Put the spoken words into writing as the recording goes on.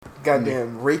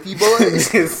Goddamn rapey boys.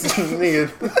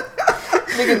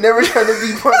 Nigga, never trying to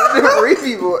be part of the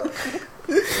rapey boy.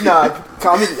 Nah,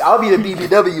 I'll be the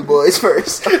BBW boys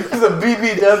first. The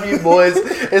BBW boys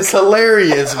is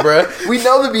hilarious, bruh. We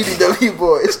know the BBW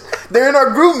boys. They're in our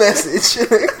group message.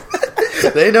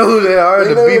 They know who they are,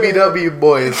 the BBW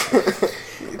boys.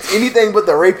 Anything but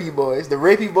the rapey boys. The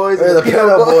rapey boys and the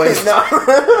pedo boys. No.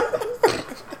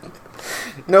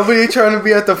 Nobody trying to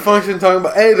be at the function talking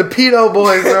about, hey, the pedo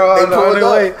boys are on their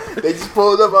way. They just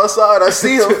pulled up outside. I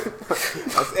see them.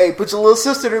 Hey, put your little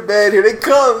sister to bed. Here they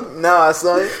come. Nah,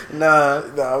 son. Nah,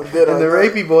 I'm good on and the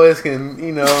that. rapey boys can,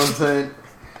 you know what I'm saying?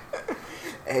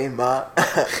 Hey, ma.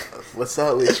 What's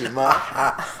up with you, ma?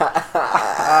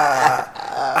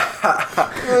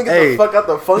 You wanna get the fuck out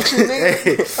the function, nigga?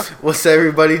 Hey, what's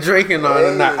everybody drinking on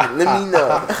tonight? Let me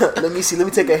know. Let me see. Let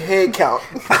me take a head count.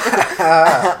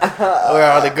 Where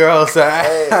are the girls at?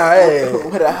 Hey,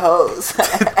 where the hoes?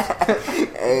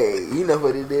 Hey, you know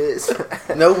what it is.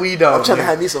 No, we don't. I'm trying to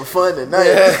have me some fun tonight.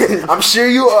 Yeah. I'm sure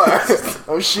you are.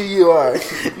 I'm sure you are.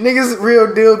 Niggas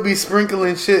real deal be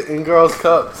sprinkling shit in girls'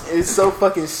 cups. It's so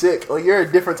fucking sick. Oh, you're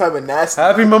a different type of nasty.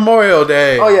 Happy Memorial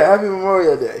Day. Oh yeah, Happy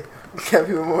Memorial Day.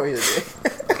 Happy Memorial Day.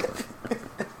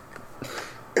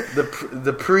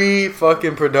 The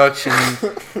pre-fucking production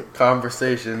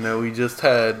conversation that we just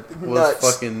had was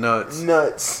fucking nuts.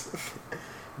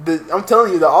 I'm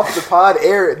telling you, the off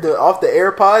the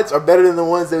air pods are better than the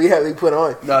ones that we put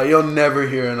on. No, you'll never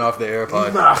hear an off the air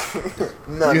pod.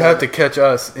 No, you have to catch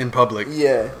us in public.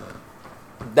 Yeah,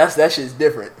 that shit's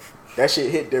different. That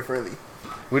shit hit differently.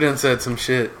 We done said some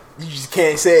shit. You just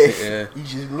can't say it. Yeah. You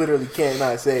just literally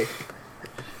cannot say it.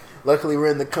 Luckily, we're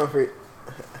in the comfort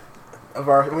of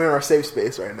we're in our safe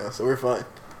space right now, so we're fine.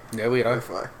 Yeah, we are. We're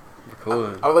fine. We're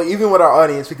cool. Even with our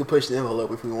audience, we could push the envelope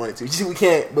if we wanted to. You see, we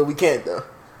can't, but we can't though.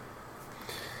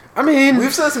 I mean,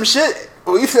 we've said some shit.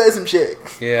 We've said some shit.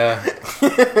 Yeah.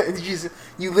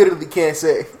 You literally can't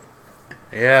say.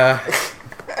 Yeah.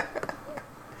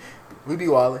 We be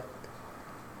wildin'.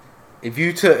 If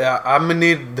you I'm gonna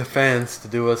need the fans to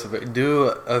do us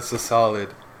a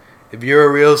solid. If you're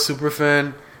a real super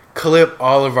fan, clip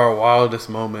all of our wildest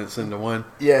moments into one.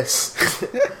 Yes.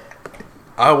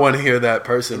 I want to hear that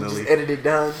personally. Just edit it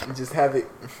down and just have it.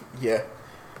 Yeah,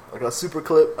 like a super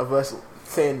clip of us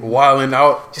saying wilding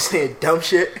out, just saying dumb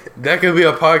shit. That could be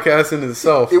a podcast in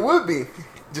itself. It would be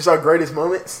just our greatest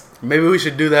moments. Maybe we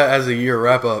should do that as a year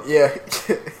wrap up. Yeah.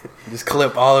 Just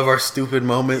clip all of our stupid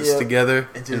moments together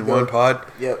in one pod.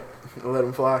 Yep. Let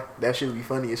them fly. That shit would be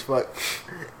funny as fuck.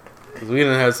 Cause we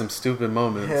done had some stupid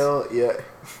moments. Hell yeah.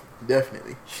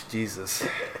 Definitely. Jesus.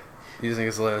 These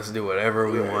niggas let us do whatever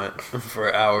we want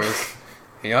for hours.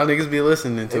 And y'all niggas be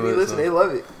listening to it. Listen, so. They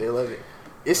love it. They love it.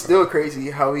 It's still crazy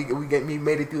how we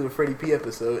made it through the Freddie P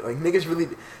episode. Like, niggas really...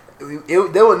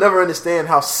 they will never understand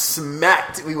how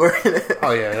smacked we were in it.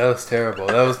 Oh yeah, that was terrible.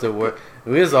 That was the worst.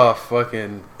 We was off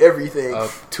fucking... everything.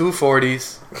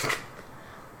 240s.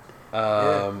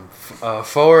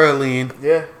 4 lean.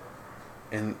 Yeah.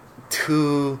 And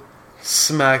 2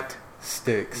 smacked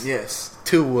sticks. Yes.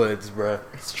 2 woods, bruh.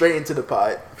 Straight into the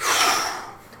pot.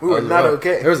 We were not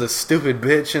okay. There was a stupid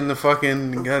bitch in the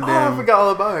fucking goddamn... Oh, I forgot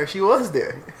all about her. She was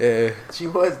there. Yeah. She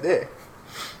was there.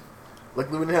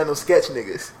 Luckily we didn't have no sketch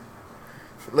niggas.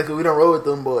 Luckily we don't roll with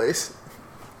them boys.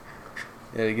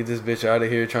 Yeah, to get this bitch out of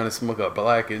here trying to smoke up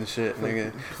black and shit,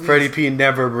 nigga. Freddie P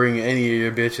never bring any of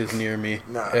your bitches near me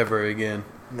ever again.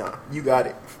 No, you got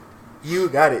it. You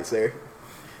got it, sir.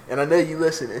 And I know you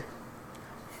listening.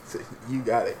 So you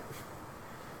got it.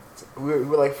 So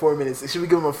we're like 4 minutes. Should we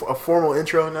give him a formal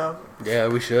intro now? Yeah,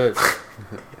 we should.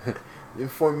 In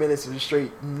 4 minutes of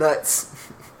straight nuts.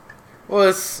 Well,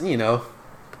 it's, you know.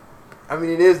 I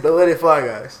mean, it is the Let It Fly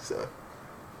guys. So,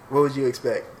 what would you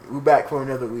expect? We're back for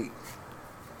another week.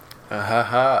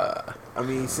 I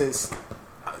mean,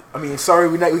 sorry,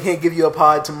 we can't give you a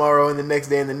pod tomorrow and the next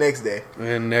day and the next day.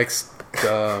 And next,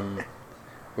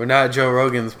 we're not Joe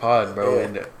Rogan's pod, bro.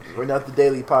 Yeah, we're not the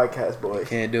daily podcast, boys.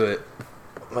 Can't do it.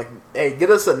 Like, hey, get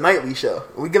us a nightly show.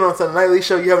 When we get on to the nightly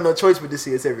show, you have no choice but to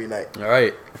see us every night. All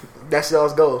right. That's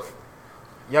y'all's goal.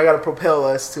 Y'all got to propel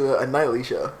us to a nightly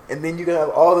show. And then you can have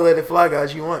all the Let It Fly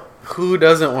guys you want. Who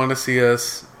doesn't want to see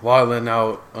us wilding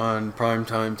out on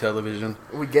primetime television?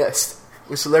 We guest.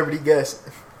 We're celebrity guests.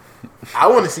 I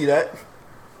want to see that.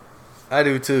 I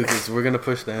do too, because we're going to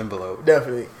push the envelope.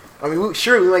 Definitely. I mean, we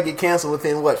might get canceled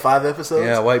within, 5 episodes?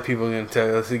 Yeah, white people are going to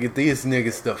tell us to get these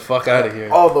niggas the fuck out of here.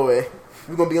 All the way.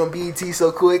 We're going to be on BET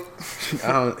so quick.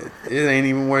 It ain't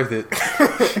even worth it.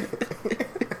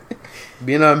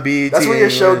 Being on BET. That's where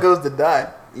your show goes to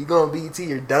die. You go on BET,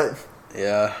 you're done.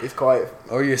 Yeah. It's quiet.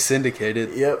 Or you're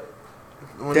syndicated. Yep.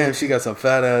 Damn, she got some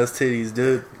fat ass titties,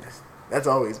 dude. That's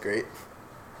always great.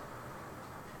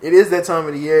 It is that time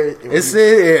of the year. It is the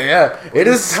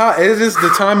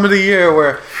time of the year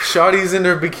where shawty's in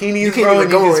their bikinis, You can't bro. even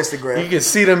and go on can, Instagram. You can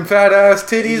see them fat ass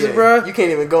titties, Yeah, bro. you can't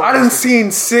even go on I done Instagram.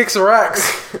 seen 6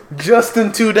 racks just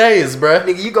in 2 days, bro.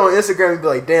 Nigga, you go on Instagram and be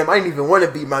like, damn, I didn't even want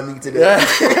to beat my meat today.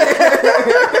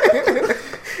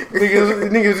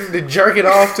 niggas jerk it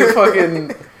off to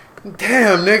fucking.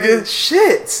 Damn, nigga.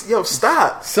 Shit. Yo,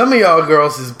 stop. Some of y'all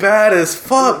girls is bad as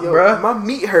fuck, Yo, bruh. my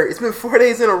meat hurt. It's been 4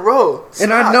 days in a row. Stop.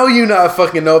 And I know you not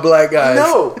fucking no black guys.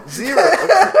 No. Zero.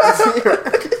 Zero.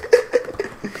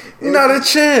 Not a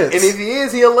chance. And if he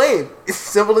is, he a lame. It's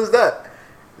simple as that.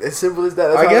 As simple as that.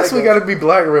 That's I how guess that we goes. gotta be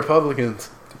black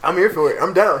Republicans. I'm here for it.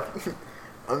 I'm down.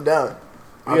 I'm down.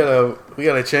 We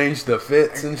gotta change the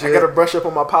fits and I shit. gotta brush up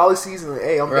on my policies and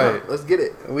hey, I'm Right. down. Let's get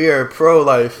it. We are pro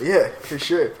life. Yeah, for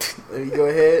sure. Let me go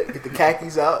ahead, get the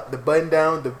khakis out, the button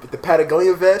down, the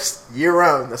Patagonia vest, year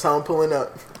round. That's how I'm pulling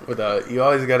up. With you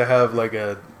always gotta have like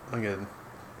a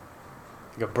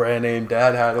brand name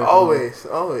dad hat. Or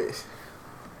something. Always.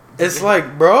 It's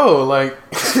like, bro, like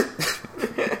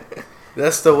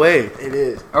that's the way. It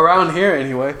is. Around here,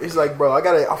 anyway. It's like, bro, I'm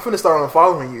finna start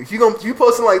unfollowing you. If you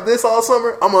posting like this all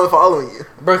summer, I'm unfollowing you.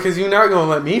 Bro, because you're not gonna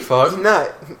let me fuck. I'm not.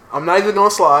 I'm not even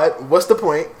gonna slide. What's the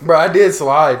point? Bro, I did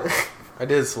slide. I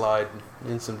did slide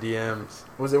in some DMs.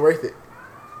 Was it worth it?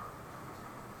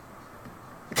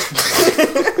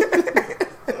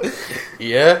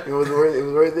 Yeah, It was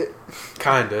worth it.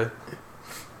 kinda.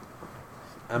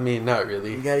 I mean, not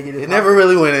really. You gotta get it. It never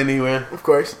really went anywhere. Of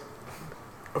course.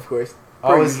 Per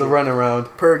Always the usual.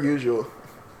 runaround. Per usual.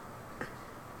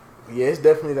 Yeah, it's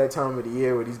definitely that time of the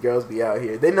year where these girls be out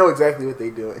here. They know exactly what they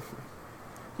doing.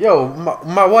 Yo,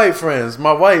 my white friends,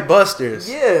 my white busters.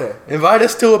 Yeah. Invite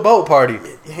us to a boat party.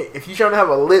 If you trying to have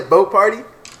a lit boat party,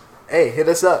 hey, hit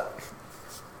us up.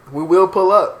 We will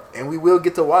pull up and we will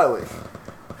get to wilding.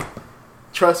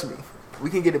 Trust me, we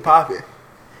can get it popping.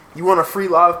 You want a free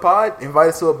live pod? Invite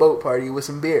us to a boat party with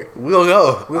some beer. We'll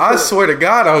go. We'll I put it- swear to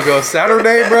God, I'll go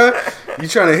Saturday, bro. You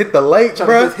trying to hit the lake, Trying to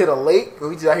bro? just hit a lake and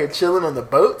we just out here chilling on the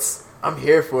boats. I'm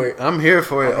here for it. I'm here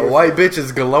for it. I'm here White for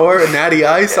bitches galore, natty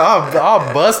ice.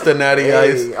 I'll bust a natty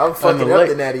Hey, ice. I'm on fucking up lake.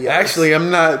 the natty ice. Actually, I'm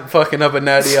not fucking up a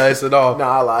natty ice at all.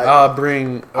 Nah, I lied. I'll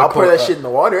bring. I'll pour that shit in the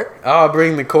water. I'll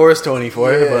bring the chorus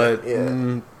 24, Yeah, but yeah.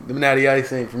 the natty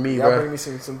ice ain't for me, Y'all bro. bring me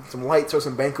some lights or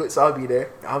some banquets. I'll be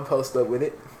there. I'll post up with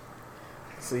it.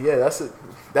 So yeah,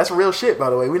 that's real shit.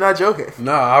 By the way, we're not joking.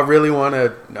 No, I really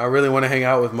wanna hang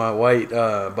out with my white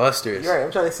busters. You're right.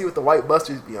 I'm trying to see what the white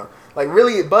busters be on. Like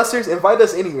really, busters, invite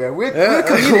us anywhere. We're Yeah, a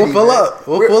community. we'll pull man. up.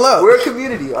 We'll pull up. We're a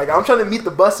community. Like I'm trying to meet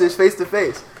the busters face to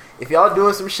face. If y'all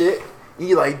doing some shit, and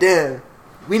you're like, damn,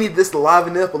 we need this to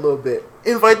liven up a little bit.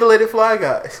 Invite the Let It Fly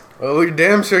guys. Well, we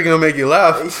damn sure gonna make you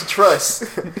laugh. Trust,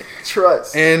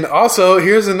 trust. And also,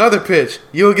 here's another pitch.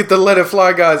 You'll get the Let It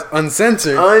Fly guys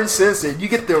uncensored. Uncensored. You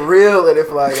get the real Let It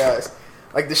Fly guys.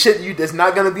 Like the shit that's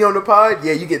not gonna be on the pod.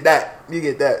 Yeah, you get that. You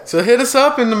get that. So hit us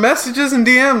up in the messages and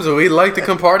DMs, or we'd like to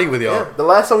come party with y'all. Yeah. The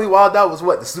last time we wilded out was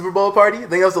what, the Super Bowl party? I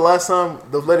think that was the last time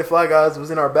the Let It Fly guys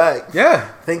was in our bag. Yeah.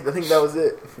 I think that was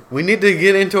it. We need to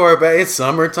get into our bag. It's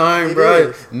summertime, It bro.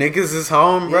 is. Niggas is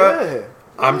home, bro. Yeah.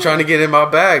 I'm trying to get in my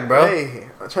bag, bro. Hey,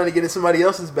 I'm trying to get in somebody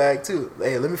else's bag too.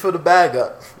 Hey, let me fill the bag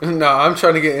up. No, I'm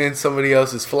trying to get in somebody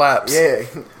else's flaps. Yeah,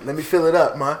 let me fill it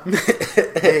up, man.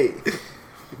 Hey,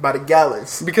 by the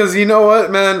gallons. Because you know what,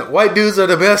 man? White dudes are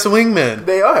the best wingmen.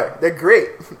 They are. They're great.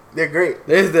 They're great.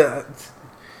 There's the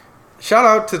shout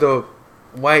out to the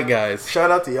white guys. Shout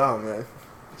out to y'all, man.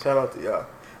 Shout out to y'all.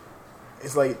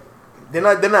 It's like they're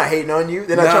not hating on you.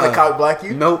 They're not trying to cock block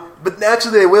you. Nope. But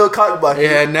naturally, they will cock block you.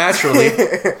 Yeah, naturally.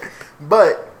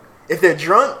 But if they're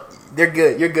drunk, they're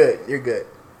good. You're good. You're good.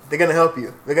 They're gonna help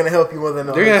you. They're gonna help you more than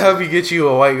They're gonna help you get you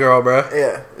a white girl, bro.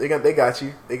 Yeah, they got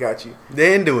you. They got you.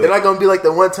 They into They're it. not gonna be like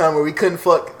the one time where we couldn't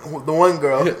fuck the one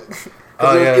girl. 'Cause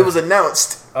Oh, yeah. it was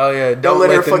announced. Oh yeah, don't let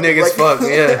let her the fucking niggas like- fuck.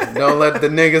 Yeah, don't let the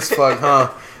niggas fuck,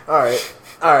 huh?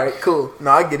 All right, cool.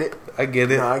 No, I get it. I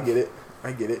get it, No, I get it.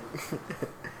 I get it.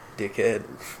 dickhead.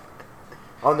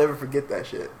 I'll never forget that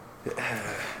shit.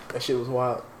 That shit was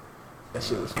wild. That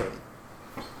shit was funny.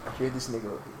 Hear this nigga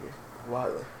over here.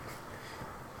 Wild.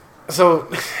 So,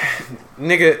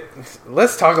 nigga,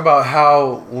 let's talk about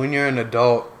how when you're an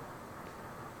adult,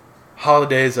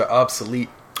 holidays are obsolete.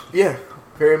 Yeah,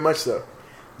 very much so.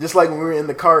 Just like when we were in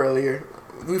the car earlier,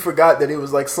 we forgot that it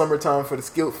was like summertime for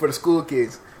the school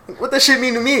kids. What that shit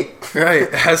mean to me?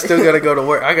 Right. I still gotta go to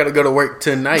work. I gotta go to work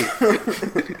tonight.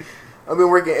 I've been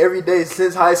working every day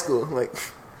since high school. Like,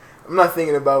 I'm not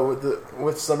thinking about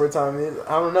what summertime is.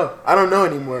 I don't know. I don't know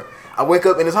anymore. I wake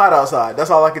up and it's hot outside. That's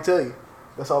all I can tell you.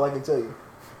 That's all I can tell you.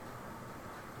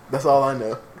 That's all I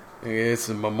know. It's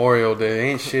a Memorial Day.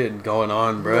 Ain't shit going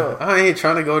on, bro. No. I ain't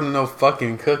trying to go to no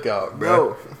fucking cookout,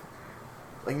 bro. No.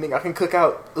 Like, nigga, I can cook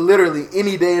out literally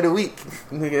any day of the week.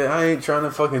 Nigga, I ain't trying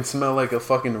to fucking smell like a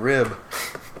fucking rib.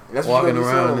 That's what Walking you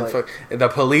around like. and the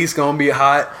police gonna be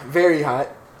hot. Very hot.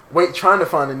 Wait, trying to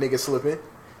find a nigga slipping.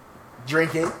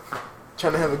 Drinking.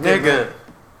 Trying to have a good Nigga. night.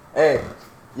 Hey,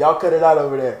 y'all cut it out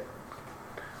over there.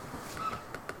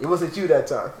 It wasn't you that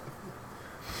time.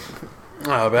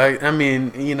 Oh, but I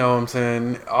mean, you know what I'm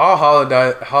saying? All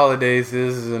holidays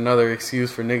is another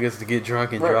excuse for niggas to get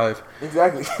drunk and Right. drive.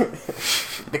 Exactly.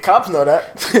 The cops know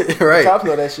that. Right. The cops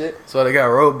know that shit. So they got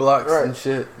roadblocks Right. and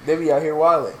shit. They be out here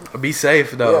wilding. Be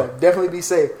safe, though. Yeah, definitely be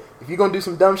safe. If you're gonna do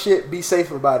some dumb shit, be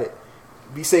safe about it.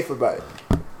 Be safe about it.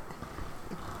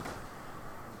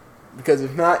 Because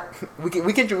if not, we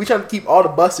trying to keep all the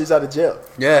busters out of jail.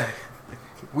 Yeah.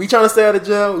 We trying to stay out of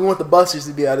jail. We want the busters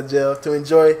to be out of jail to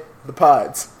enjoy the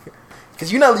pods.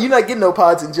 Because you're not getting no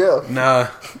pods in jail. Nah.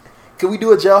 Can we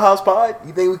do a jailhouse pod?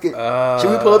 You think we could?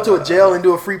 Should we pull up to a jail and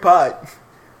do a free pod?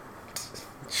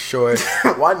 Sure.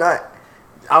 Why not?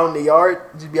 Out in the yard,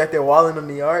 just be out there wilding in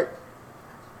the yard.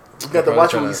 We got to probably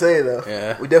watch what tryna- we say though.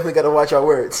 Yeah. We definitely got to watch our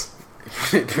words.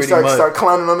 Pretty start much. start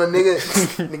clowning on the nigga.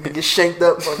 Nigga get shanked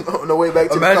up on the way back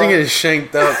to Imagine the car. getting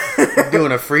shanked up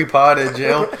doing a free pod at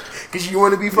jail Because you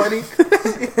want to be funny?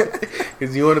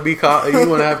 because you want to be you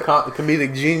want to have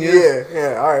comedic genius.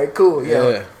 Yeah. All right, cool.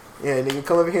 Yeah. Yeah, nigga,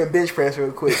 come over here and bench press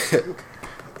real quick.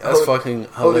 That's fucking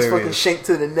Hold this hilarious. fucking shank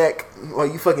to the neck while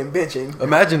you fucking benching.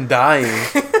 Imagine dying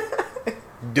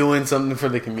doing something for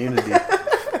the community.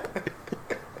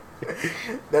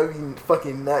 That would be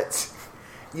fucking nuts.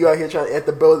 You out here trying at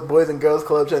the Boys and Girls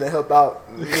Club trying to help out.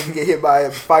 You get hit by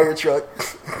a fire truck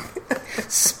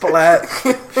Splat.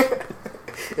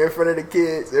 in front of the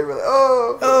kids. They're like,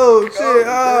 oh, Oh shit!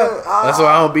 That's why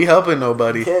I don't be helping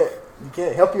nobody. You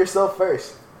can't help yourself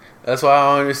first. That's why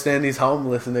I don't understand these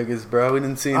homeless niggas, bro. We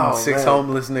done seen Oh, 6 man.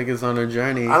 homeless niggas on their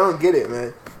journey I don't get it,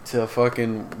 man. to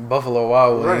fucking Buffalo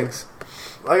Wild Right. Wings.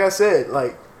 Like I said,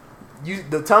 like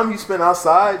the time you spend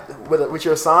outside with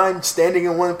your sign, standing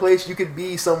in one place, you could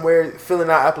be somewhere filling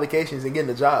out applications and getting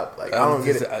a job. Like I don't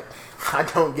get it. I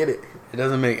don't get it. It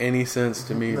doesn't make any sense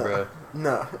to me, No. bro.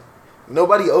 No,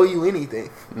 nobody owe you anything.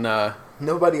 Nah,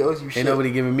 Nobody owes you shit. ain't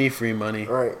nobody giving me free money.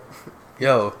 Right.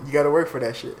 Yo, You got to work for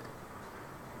that shit.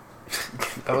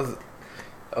 that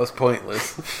was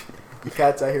pointless. You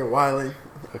cats out here wilding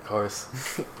Of course.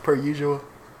 per usual.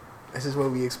 This is what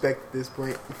we expect at this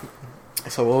point.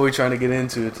 So what are we trying to get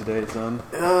into today, son?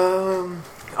 I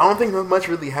don't think much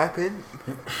really happened.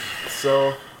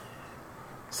 So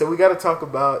we got to talk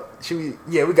about. Should we?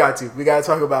 Yeah, we got to. We got to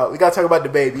talk about the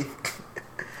baby.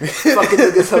 Fucking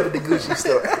niggas up at the Gucci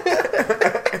store.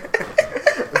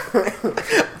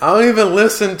 I don't even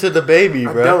listen to the baby,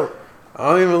 I bro. don't. I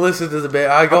don't even listen to the baby.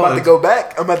 I'm about to go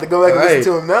back. I'm about to go back and Right.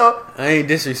 listen to him now. I ain't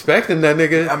disrespecting that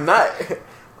nigga. I'm not.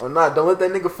 I'm not. Don't let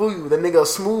that nigga fool you. That nigga a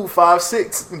smooth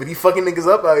 5'6", but he fucking niggas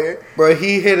up out here. Bro,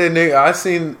 he hit a nigga.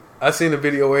 I seen a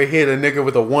video where he hit a nigga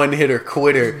with a one-hitter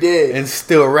quitter He did. and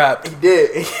still rapped. He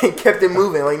did. He kept it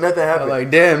moving like nothing I'm happened. like,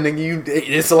 damn, nigga,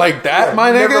 it's like that, Yeah,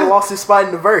 my he nigga? never lost his spot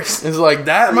in the verse. It's like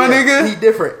that, my Yeah, nigga? He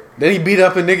different. Then he beat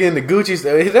up a nigga in the Gucci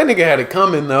store. That nigga had it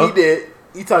coming, though. He did.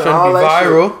 He talking Trying to all be that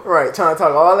viral. shit. Right, trying to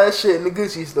talk all that shit in the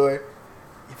Gucci store.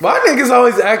 Why niggas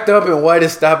always act up in white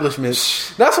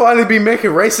establishments? That's why they be making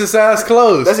racist-ass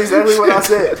clothes. That's exactly what I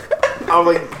said. I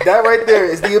was like, that right there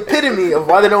is the epitome of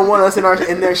why they don't want us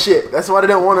in their shit. That's why they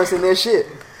don't want us in their shit.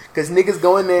 Because niggas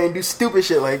go in there and do stupid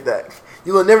shit like that.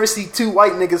 You will never see 2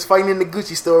 white niggas fighting in the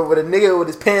Gucci store with a nigga with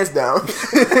his pants down.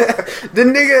 The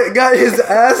nigga got his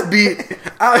ass beat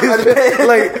out his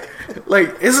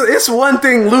like it's one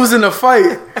thing losing a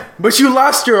fight, but you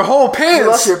lost your whole pants. You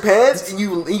lost your pants and you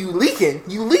leaking.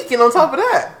 You leaking on top of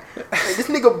that. Like, this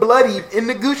nigga bloodied in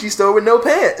the Gucci store with no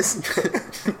pants.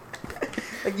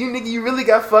 Like, you nigga, you really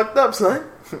got fucked up, son.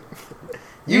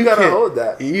 You gotta can't- hold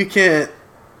that. You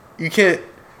can't.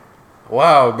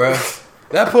 Wow, bro.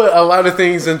 That put a lot of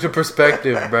things into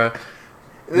perspective, bro.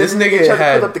 This Then nigga tried to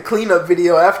had put up the cleanup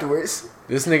video afterwards.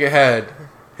 this nigga had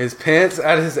his pants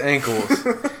at his ankles,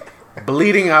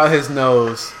 bleeding out his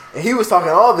nose. And he was talking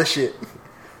all the shit.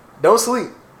 Don't sleep.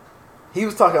 He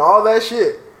was talking all that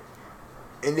shit.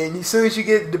 And then as soon as you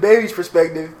get the baby's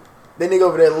perspective, that nigga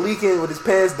over there leaking with his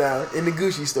pants down in the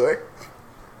Gucci store.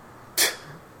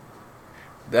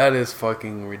 That is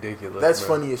fucking ridiculous. That's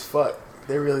bro. funny as fuck.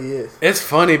 There really is. It's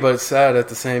funny but sad at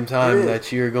the same It time is.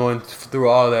 that you're going through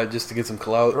all that just to get some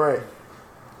clout. Right.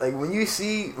 Like when you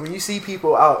see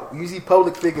people out, you see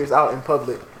public figures out in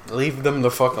public. Leave them the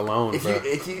fuck alone, If bro.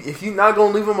 if you not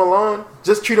gonna leave them alone,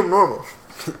 just treat them normal.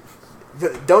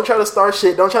 Don't try to start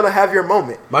shit. Don't try to have your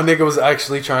moment. My nigga was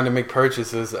actually trying to make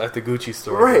purchases at the Gucci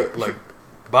store, Right. like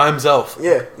by himself.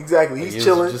 Yeah, exactly. Like, He's he was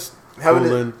chilling, just having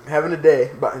fooling. having a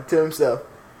day to himself,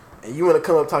 and you want to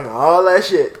come up talking all that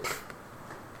shit.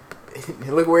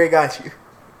 Look where it got you.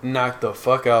 Knock the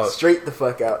fuck out. Straight the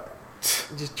fuck out.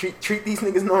 Just treat these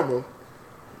niggas normal.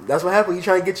 That's what happened. He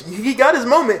trying to get you. He got his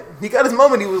moment. He got his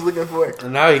moment he was looking for.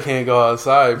 And now he can't go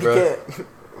outside, He bro. can't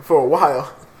for a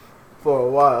while. For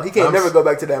a while, he can't I'm never s- go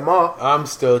back to that mall. I'm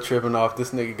still tripping off. This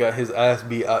nigga got his ass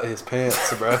beat out his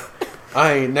pants, bro.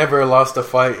 I ain't never lost a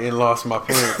fight and lost my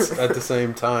pants at the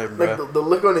same time, bro. Like the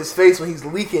look on his face when he's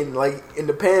leaking, like in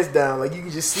the pants down, like you can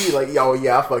just see, like, oh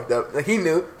yeah, I fucked up. Like he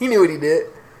knew what he did.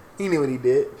 He knew what he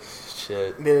did.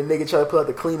 Shit. And then the nigga tried to put out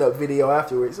the cleanup video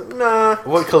afterwards. Like, nah.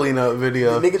 What clean up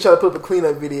video? The nigga tried to put up a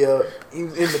cleanup video. He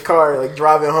was in the car, like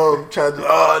driving home, trying to.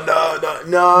 Oh no,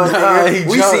 Nah, nigga. he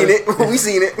We jumped. seen it. We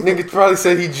seen it. Nigga probably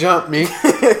said he jumped me.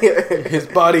 His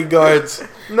bodyguards.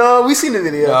 No, we seen the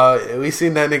video. We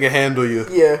seen that nigga handle you.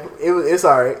 Yeah, it's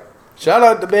all right. Shout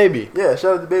out to Baby. Yeah,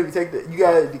 shout out to Baby. Take that.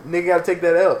 Nigga gotta take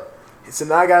that L. So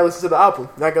now I gotta listen to the album.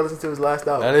 Now I gotta listen to his last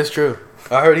album. That is true.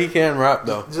 I heard he can rap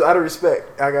though. Just out of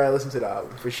respect, I gotta listen to the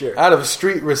album for sure. Out of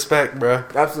street respect, bro.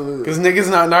 Absolutely. Because niggas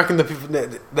not knocking the people.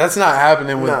 That's not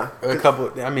happening with Nah. a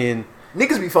couple. I mean,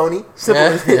 Niggas be phony. Simple Yeah,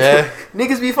 as it. yeah.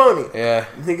 Niggas be phony. yeah,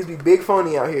 Niggas be big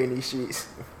phony out here in these streets.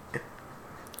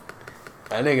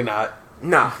 that nigga not.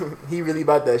 Nah, he really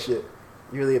about that shit.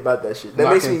 He really about that shit. That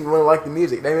Knocking- makes me want to like the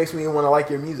music. That makes me want to like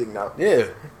your music now. Yeah,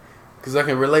 because I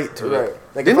can relate to Right. it.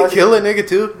 Like, Didn't if he kill a nigga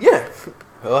too? Yeah,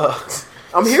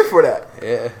 I'm here for that.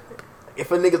 Yeah. If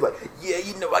a nigga's like, yeah,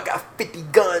 you know, I got 50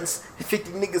 guns,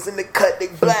 50 niggas in the cut, they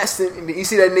blasting, and you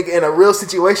see that nigga in a real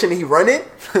situation and he running,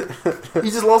 you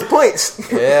just lost points.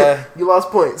 Yeah. You lost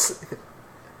points.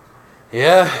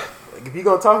 Yeah. Like, if you're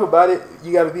gonna talk about it,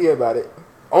 you gotta be about it.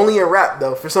 Only in rap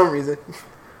though, for some reason.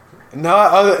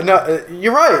 No,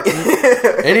 you're right.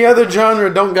 Any other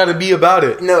genre don't gotta be about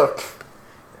it. No.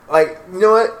 Like, you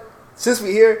know what? Since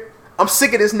we here, I'm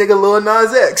sick of this nigga Lil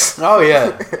Nas X. Oh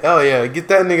yeah. Hell yeah. Get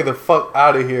that nigga the fuck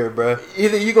out of here, bro.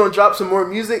 Either you gonna drop some more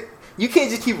music, you can't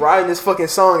just keep riding this fucking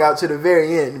song out to the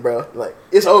very end, bro. Like,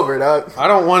 it's over, dog. I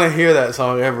don't want to hear that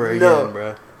song ever again, No.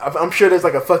 bro. I'm sure there's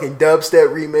like a fucking dubstep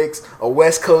remix, a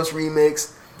West Coast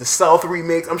remix, the South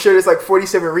remix. I'm sure there's like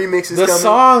 47 remixes The coming.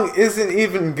 song isn't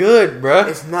even good, bro.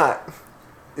 It's not.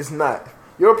 It's not.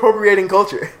 You're appropriating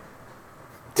culture.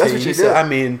 That's what you said. do. I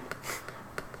mean,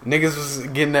 niggas was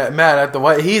getting that mad at the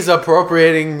white. He's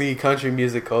appropriating the country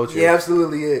music culture. He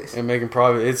absolutely is. And making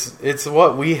profit. It's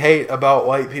what we hate about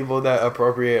white people that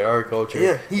appropriate our culture.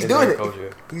 Yeah, he's and doing their it.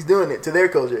 Culture. He's doing it to their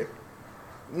culture.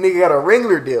 Nigga got a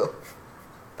Wrangler deal.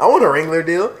 I want a Wrangler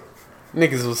deal.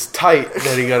 Niggas was tight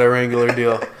that he got a Wrangler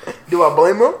deal. Do I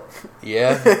blame him?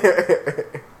 Yeah.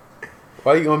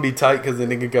 Why you gonna be tight because the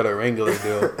nigga got a Wrangler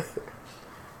deal?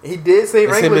 He did say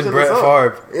It's him Wranglers and in Brett the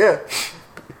song. Favre. Yeah.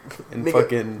 And Nigga,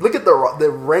 fucking look at the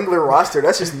Wrangler roster.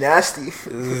 That's just nasty. this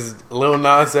is Lil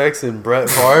Nas X and Brett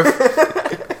Favre.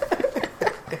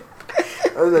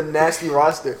 That was a nasty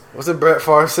roster. Wasn't Brett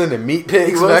Favre sending meat He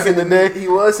pics was back in the sending- day? He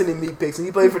was sending meat pics, and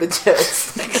he played for the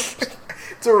Jets.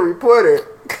 To a reporter.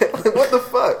 Like, what the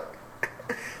fuck?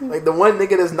 Like, the one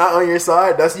nigga that's not on your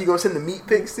side, that's who you gonna send the meat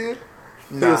pics to?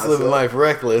 He was living son. life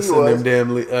reckless He in was.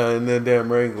 them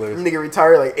damn Wranglers. Nigga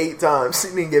retired like 8 times.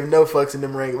 He didn't give no fucks in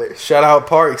them Wranglers. Shout out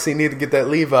Parks. He need to get that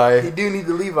He Levi do need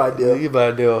the Levi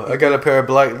deal. deal. I got a pair of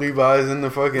black Levi's in the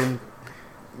fucking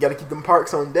You gotta keep them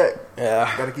parks on deck.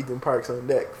 yeah. Gotta keep them parks on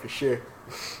deck for sure.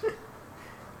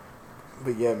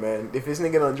 But yeah, man, if this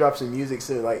nigga don't drop some music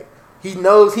soon, like he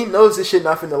knows this shit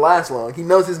not finna last long. He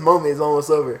knows his moment is almost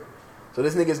over. So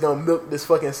this nigga's gonna milk this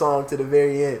fucking song to the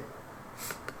very end.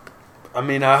 I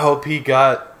mean, I hope he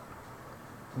got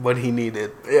what he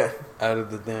needed Yeah. out of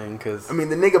the thing, cause I mean,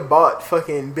 the nigga bought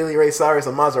fucking Billy Ray Cyrus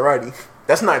a Maserati.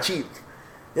 That's not cheap.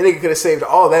 The nigga could have saved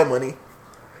all that money.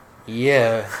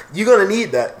 yeah, You're gonna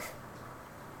need that.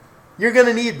 You're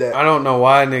gonna need that. I don't know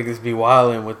why niggas be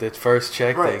wilding with the first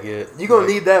check Right. they get. You're gonna Like,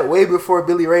 need that way before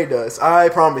Billy Ray does. I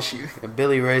promise you. and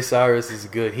Billy Ray Cyrus is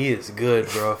good. He is good,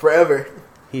 bro. Forever.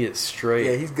 He is straight.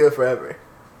 Yeah, he's good forever.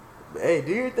 But hey,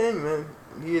 do your thing, man.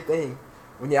 Do your thing.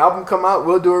 When your album come out,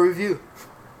 we'll do a review.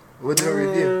 We'll do a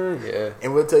review. Yeah.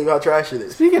 And we'll tell you how trash it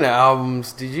is. Speaking of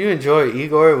albums, did you enjoy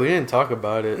Igor? We didn't talk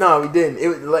about it. No, we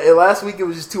didn't. Last week it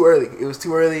was just too early. It was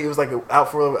too early. It was like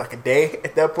out for like a day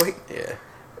at that point. Yeah.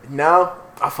 Now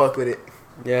I fuck with it.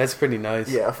 Yeah, it's pretty nice.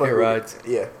 Yeah, I fuck it with rides. it.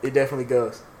 Yeah, it definitely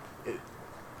goes.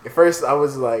 At first I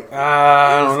was like,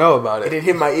 I don't know about it it. didn't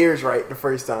hit my ears right the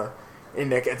first time.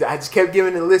 And I just kept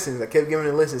giving it listens.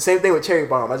 Same thing with Cherry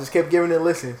Bomb. I just kept giving it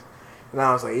listens. And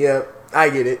I was like, yep, I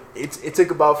get it. It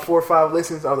took about 4 or 5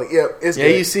 listens. I was like, yep, it's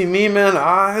good. You see me, man.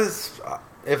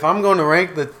 If I'm going to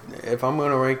rank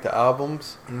the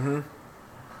albums, I'm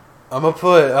gonna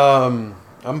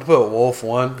put Wolf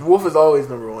 1. Wolf is always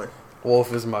number 1.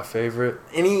 Wolf is my favorite.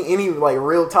 Any like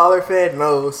real Tyler fan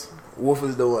knows Wolf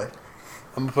is the one.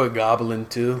 I'm gonna put Goblin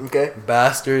 2. Okay.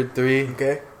 Bastard 3.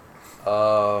 Okay.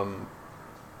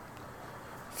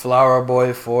 Flower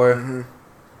Boy 4.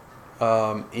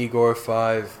 Igor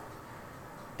 5.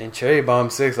 And Cherry Bomb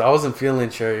 6. I wasn't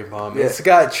feeling Cherry Bomb. Yeah. It's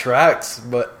got tracks,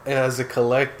 but as a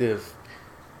collective,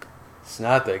 it's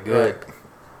not that good. Right.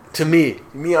 To me.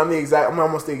 I'm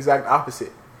almost the exact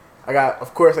opposite. I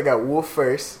got Wolf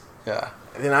first. Yeah.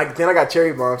 And then I got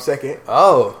Cherry Bomb second.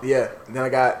 Oh. Yeah. And then I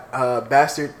got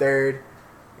Bastard third,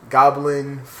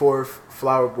 Goblin fourth,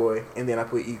 Flower Boy, and then I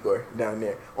put Igor down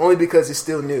there. Only because it's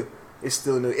still new.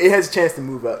 It has a chance to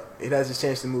move up. It has a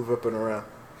chance to move up and around.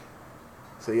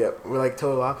 So yeah, we're like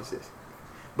total opposites.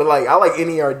 But like I like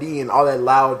NERD and all that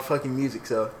loud fucking music.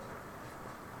 So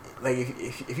like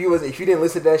if you didn't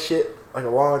listen to that shit like a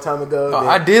long time ago,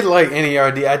 I did like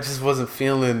NERD. I just wasn't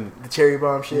feeling the Cherry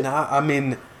Bomb shit. Nah, I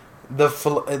mean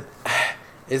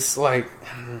it's like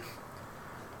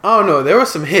I don't know. There were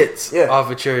some hits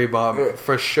off of Cherry Bomb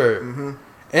for sure. Mm-hmm.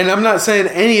 And I'm not saying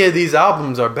any of these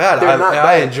albums are bad.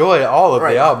 I enjoy all of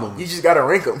the albums. You just gotta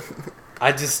rank them.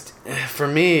 For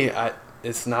me,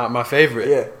 it's not my favorite.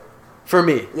 Yeah. For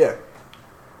me. Yeah.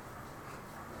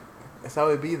 That's how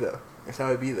it be though.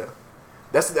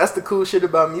 That's the cool shit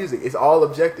about music. It's all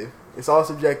objective. It's all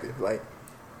subjective. Like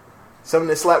something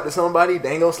that slapped to somebody, they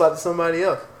ain't gonna slap to somebody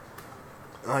else.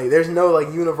 Like there's no like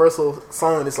universal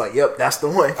song that's like, yep, that's the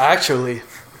one. Actually,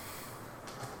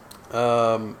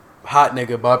 Hot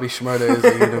Nigga Bobby Shmurda is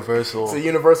a universal. It's a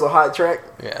universal hot track.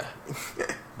 Yeah.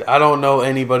 I don't know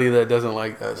anybody that doesn't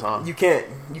like that song. You can't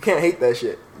hate that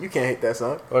shit. You can't hate that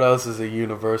song. What else is a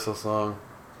universal song?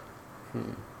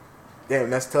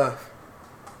 Damn, that's tough.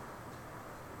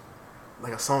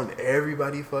 Like a song that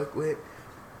everybody fuck with.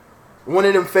 One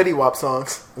of them Fetty Wap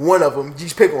songs. One of them. You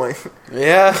just pick one.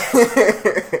 Yeah.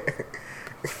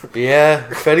 Yeah.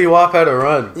 Fetty Wap had a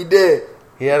run. He did.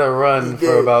 He had a run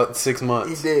for about 6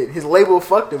 months. He did. His label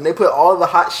fucked him. They put all the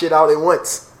hot shit out at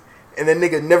once. And that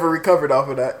nigga never recovered off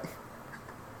of that.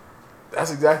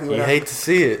 That's exactly what happened. You hate to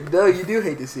see it. No, you do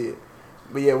hate to see it.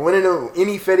 But yeah, one of them,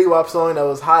 any Fetty Wap song that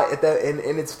was hot at that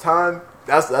in its time,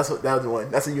 that was one.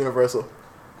 That's a universal.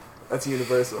 That's a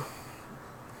universal.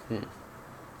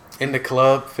 In the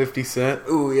Club, 50 Cent.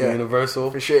 Ooh, yeah.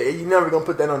 Universal. For sure. You're never gonna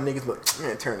put that on niggas, but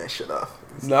man, turn that shit off.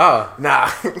 Nah. You're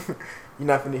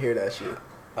not finna hear that shit.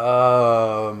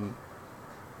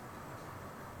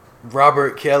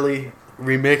 Robert Kelly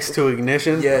remix to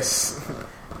Ignition. Yes.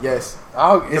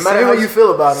 No matter how you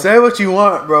feel about him. Say what you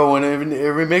want, bro. When a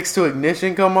remix to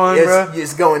Ignition come on, bro.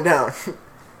 It's going down.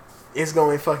 It's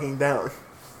going fucking down.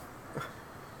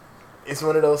 It's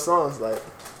one of those songs like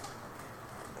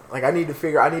I need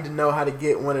to know how to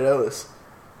get one of those.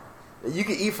 You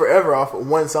can eat forever off of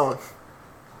one song.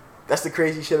 That's the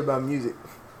crazy shit about music.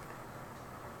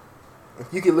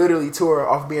 You can literally tour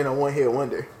off being a one-hit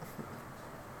wonder.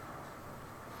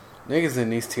 Niggas in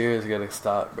these tiers gotta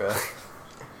stop, bro.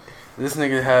 This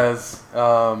nigga has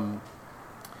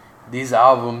these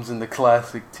albums in the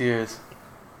classic tiers.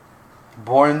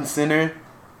 Born Sinner,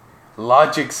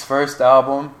 Logic's first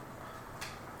album.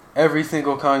 Every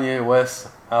single Kanye West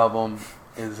album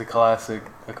is a classic,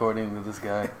 according to this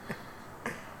guy.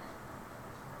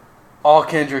 All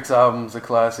Kendrick's albums a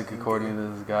classic, according to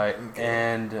this guy.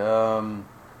 And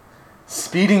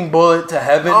Speeding Bullet to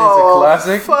Heaven is a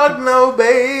classic. Fuck no,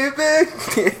 baby.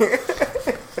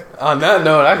 On that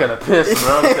note, I gotta piss,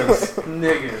 bro. Because,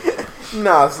 nigga.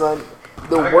 Nah, son.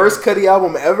 The worst Cudi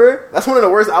album ever? That's one of the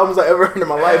worst albums I ever heard in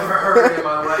my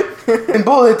life. And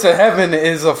Bullet to Heaven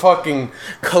is a fucking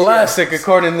classic,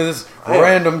 according to this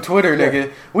random Twitter nigga.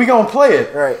 Yeah. We gonna play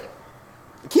it. Right.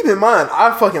 Keep in mind,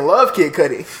 I fucking love Kid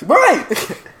Cudi. Right.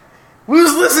 We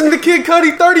was listening to Kid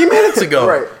Cudi 30 minutes ago.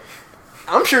 Right.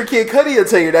 I'm sure Kid Cudi will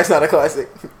tell you that's not a classic.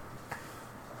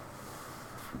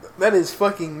 That is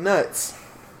fucking nuts.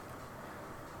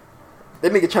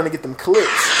 That nigga trying to get them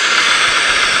clicks.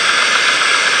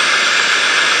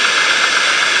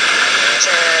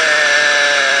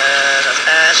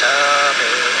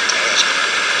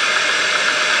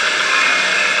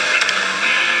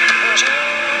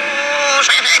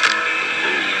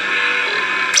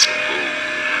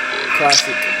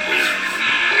 Classic.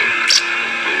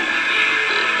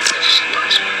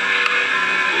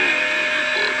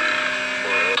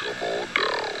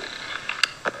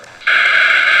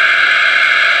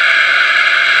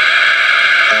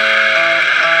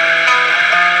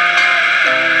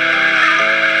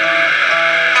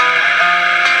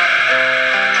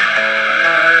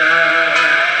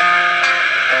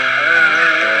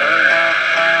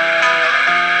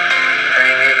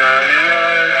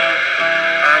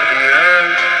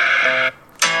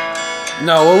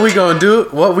 No, what we gonna do?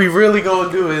 What we really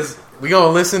gonna do is we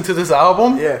gonna listen to this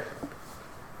album Yeah.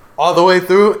 all the way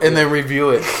through and then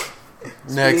review it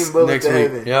next Bullet to week.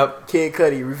 Heaven. Yep. Kid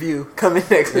Cudi review coming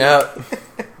next week. Yep.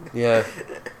 Yeah.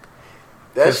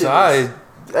 That shit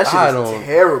is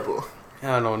terrible.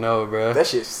 I don't know, bro. That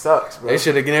shit sucks, bro. They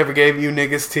should have never gave you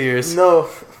niggas tears. No.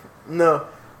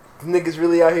 Niggas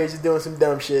really out here just doing some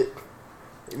dumb shit.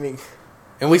 I mean,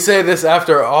 And we say this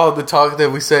after all the talk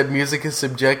that we said music is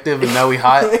subjective and now we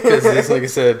hot because this, like I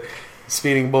said,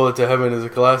 Speeding Bullet to Heaven is a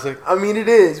classic. I mean, it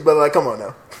is, but like, come on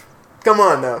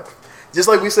now. Just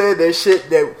like we said, there's shit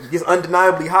that is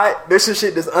undeniably hot. There's some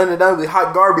shit that's undeniably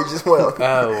hot garbage as well.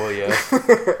 Oh, well, yeah.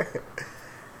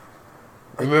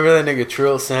 Remember that nigga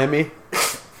Trill Sammy?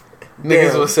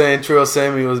 Niggas was saying Trill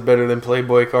Sammy was better than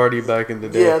Playboy Cardi back in the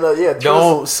day. Yeah, no, yeah.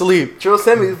 Don't sleep. Trill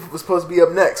Sammy was supposed to be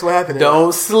up next. What happened?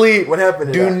 Don't sleep. What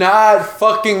happened? Do not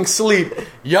fucking sleep.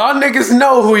 Y'all niggas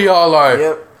know who y'all are.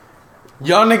 Yep.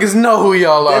 Y'all niggas know who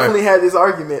y'all are. Definitely had this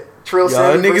argument. Trill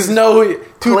Y'all Sammy. niggas know who.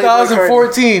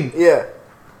 2014. Yeah.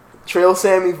 Trill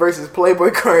Sammy versus Playboy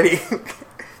Cardi.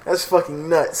 That's fucking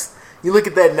nuts. You look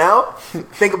at that now.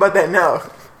 Think about that now.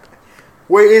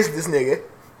 Where is this nigga?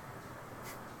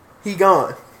 He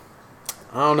gone.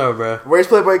 I don't know, bro. Where's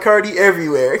Playboy Cardi?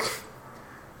 Everywhere.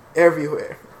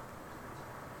 Everywhere.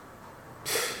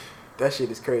 That shit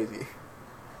is crazy.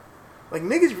 Like,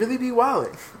 niggas really be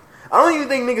wildin'. I don't even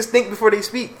think niggas think before they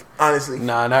speak, honestly.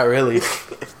 Nah, not really.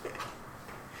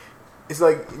 It's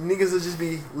like niggas will just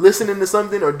be listening to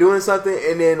something or doing something,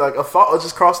 and then like a thought will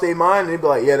just cross their mind, and they be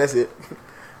like, "Yeah, that's it.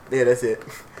 Yeah, that's it."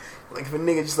 Like if a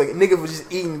nigga was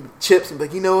just eating chips and be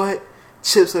like, "You know what?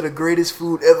 Chips are the greatest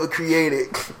food ever created."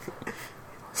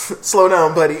 Slow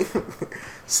down, buddy.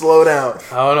 Slow down.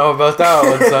 I don't know about that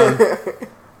one, son.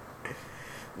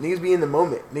 Niggas be in the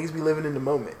moment. Niggas be living in the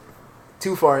moment.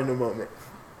 Too far in the moment.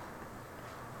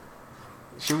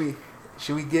 Should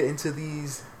we get into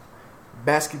these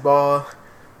basketball,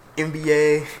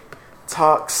 NBA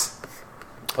talks?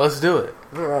 Let's do it.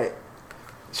 All right.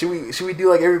 Should we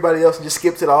do like everybody else and just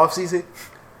skip to the off season?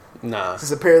 Nah.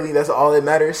 Since apparently that's all that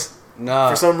matters Nah.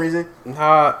 for some reason.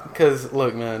 Nah, because,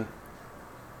 look, man.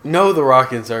 No, the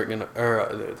Rockets aren't going to...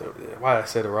 why did I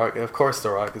say the Rockets? Of course the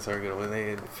Rockets aren't going to win.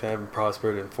 They haven't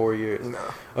prospered in 4 years. No.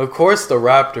 Of course the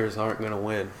Raptors aren't going to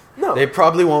win. No. They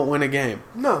probably won't win a game.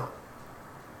 No.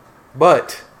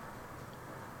 But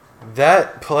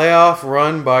that playoff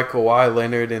run by Kawhi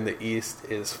Leonard in the East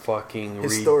is fucking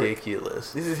Historic.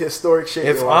 ridiculous. This is historic shit.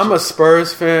 If you're I'm a watching.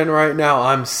 Spurs fan right now,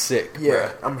 I'm sick,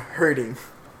 Yeah, bruh. I'm hurting.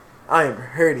 I am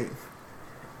hurting.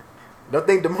 Don't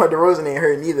think DeMar DeRozan ain't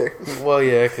hurting either. Well,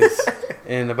 yeah, because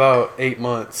in about 8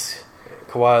 months,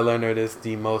 Kawhi Leonard is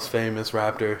the most famous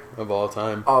Raptor of all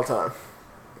time All time.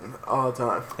 All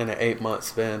time. in an 8-month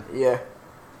span. Yeah.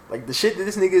 Like the shit that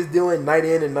this nigga is doing night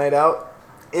in and night out,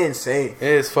 insane. It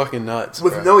is fucking nuts,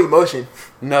 With bruh. no emotion.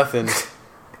 Nothing.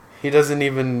 He doesn't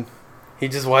even... He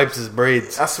just wipes his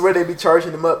braids. I swear they be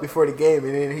charging him up before the game,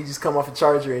 and then he just come off a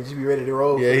charger and just be ready to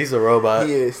roll. Yeah, he's a robot.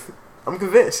 He is. I'm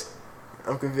convinced.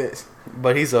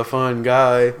 But he's a fun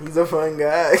guy. He's a fun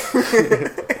guy.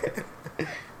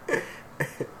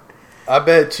 I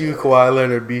bet you Kawhi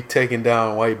Leonard be taking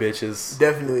down white bitches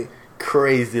Definitely.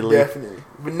 crazily. Definitely.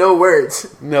 But no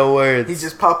words. No words. He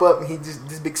just pop up and he just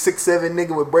this big 6'7"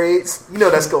 nigga with braids. You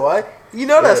know that's Kawhi. You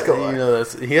know that's Kawhi. You know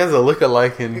he has a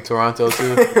look-alike in Toronto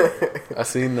too. I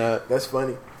seen that. That's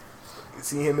funny. You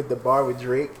see him at the bar with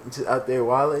Drake, just out there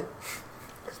wilding.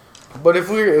 But if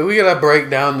we gotta break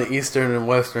down the Eastern and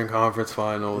Western Conference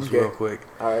Finals Okay. real quick.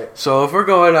 All right. So if we're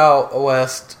going out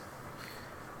west,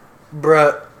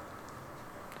 bruh,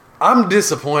 I'm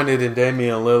disappointed in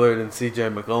Damian Lillard and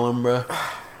CJ McCollum, bruh.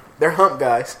 They're hump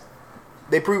guys.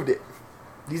 They proved it.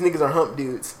 These niggas are hump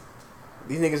dudes.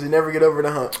 These niggas will never get over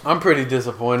the hump. I'm pretty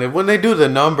disappointed. When they do the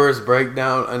numbers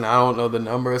breakdown, and I don't know the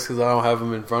numbers because I don't have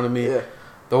them in front of me, Yeah.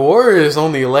 the Warriors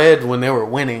only led when they were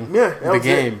winning Yeah. That the was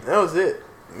game. It. That was it.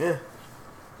 Yeah.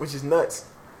 Which is nuts.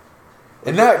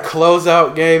 And that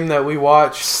closeout game that we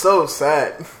watched, So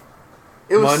sad.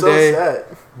 It was Monday. so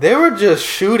sad. They were just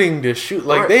shooting to shoot.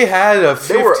 Like, Right. they had a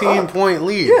They were up. 15-point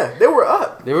lead. Yeah, they were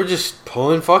up. They were just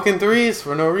pulling fucking threes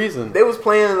for no reason. They was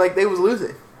playing like they was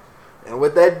losing. And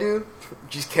what that dude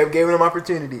just kept giving them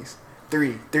opportunities.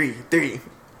 3, 3, 3.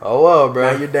 Oh, well, Now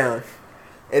bro. you're down.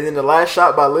 And then the last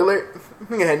shot by Lillard,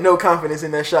 I had no confidence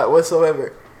in that shot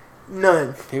whatsoever.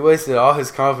 None. He wasted all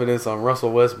his confidence on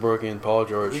Russell Westbrook and Paul He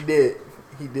George. did.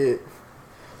 He did.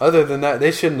 Other than that,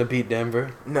 they shouldn't have beat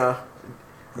Denver. No.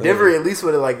 Denver at least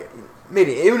would have like made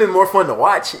it even more fun to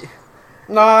watch.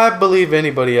 No, I believe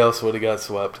anybody else would have got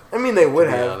swept. I mean, they would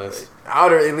To be have. honest. I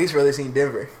would have at least rather seen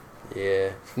Denver.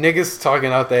 Yeah. Niggas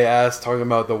talking out their ass, talking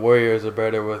about the Warriors are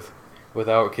better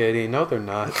without KD. No, they're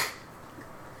not.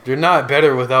 They're not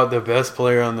better without the best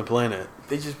player on the planet.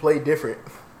 They just play different.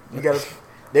 You got to.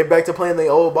 They're back to playing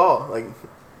their old ball. Like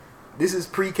this is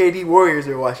pre-KD Warriors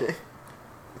they're watching.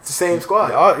 It's the same squad.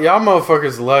 Y'all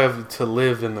motherfuckers love to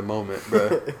live in the moment,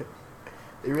 bro.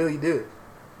 They really do.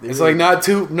 They It's really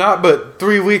like not but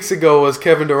 3 weeks ago was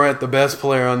Kevin Durant the best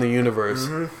player on the universe,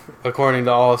 according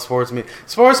to all sports media.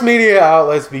 Sports media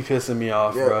outlets be pissing me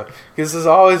off, Yeah. bro, because it's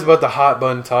always about the hot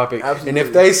button topic. Absolutely. And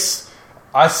if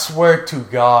I swear to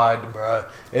God, bro,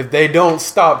 if they don't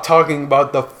stop talking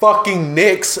about the fucking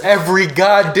Knicks every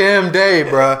goddamn day,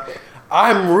 bro.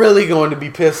 I'm really going to be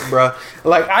pissed, bro.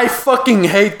 Like, I fucking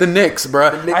hate the Knicks,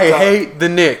 bro. The Knicks I out. hate the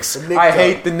Knicks. The Knicks I out.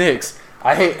 hate the Knicks.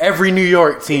 I hate every New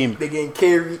York team. They getting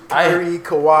Kyrie,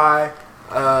 Kawhi.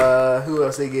 Who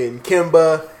else they getting?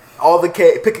 Kimba. All the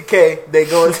K. Pick a K. They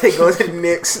going to the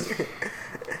Knicks.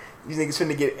 These niggas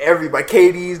finna get everybody.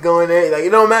 KD's going there. Like, it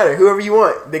don't matter. Whoever you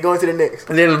want, they going to the Knicks.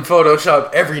 And then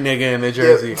Photoshop every nigga in the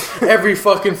jersey. Every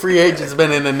fucking free agent's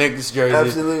been in the Knicks jersey.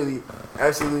 Absolutely.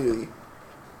 Absolutely.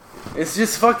 It's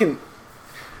just fucking...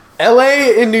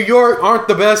 LA and New York aren't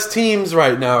the best teams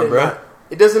right now, They're bro. not.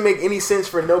 It doesn't make any sense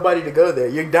for nobody to go there.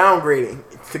 You're downgrading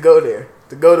to go there.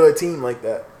 To go to a team like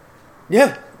that.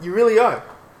 Yeah. You really are.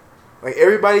 Like,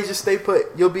 everybody just stay put.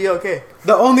 You'll be okay.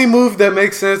 The only move that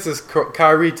makes sense is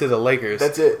Kyrie to the Lakers.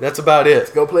 That's it. That's about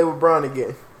it. Go play with Bron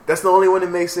again. That's the only one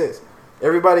that makes sense.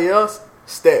 Everybody else,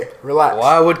 stay. Relax.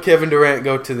 Why would Kevin Durant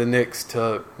go to the Knicks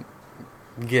to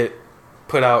get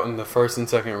put out in the first and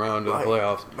second round of the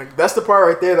playoffs? Like, that's the part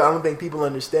right there that I don't think people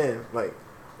understand. Like,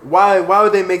 why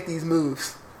would they make these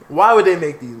moves? Why would they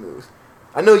make these moves?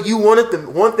 I know you want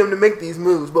them to make these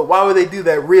moves, but why would they do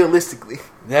that realistically?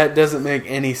 That doesn't make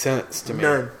any sense to me.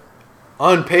 None.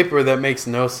 On paper, that makes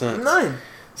no sense. None.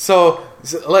 So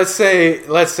let's say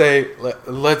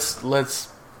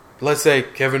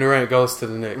Kevin Durant goes to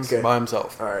the Knicks Okay. by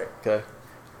himself. All right. Okay.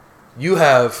 You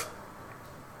have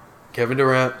Kevin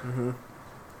Durant, Mm-hmm.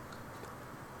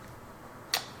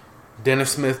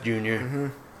 Dennis Smith Jr., Mm-hmm.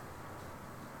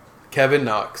 Kevin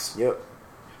Knox. Yep.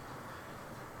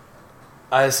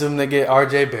 I assume they get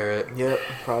R.J. Barrett. Yep.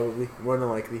 Probably. More than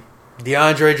likely.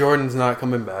 DeAndre Jordan's not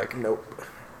coming back. Nope.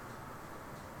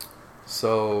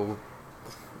 So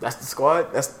That's the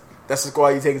squad. That's the squad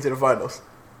you taking to the finals.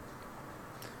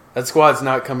 that squad's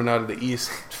not coming out of the East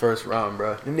first round,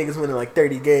 bro. Them niggas winning like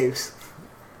 30 games.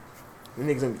 Them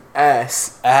niggas gonna be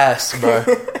ass. Ass, bro.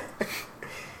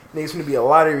 Niggas gonna be a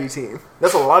lottery team.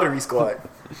 That's a lottery squad.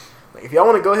 Like, if y'all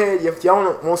want to go ahead, if y'all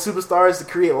want superstars to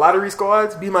create lottery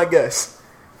squads, be my guest.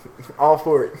 All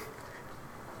for it.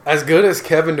 As good as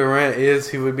Kevin Durant is,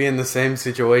 he would be in the same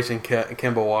situation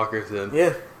Kemba Walker's in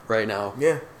Yeah, right now.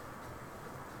 yeah.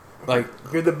 Like,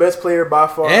 You're the best player by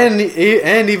far. and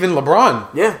even LeBron.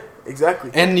 yeah, exactly.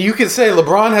 And you could say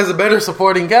LeBron has a better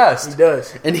supporting He cast.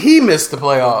 does. And he missed the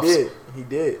playoffs. He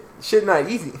did. Shit not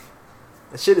easy.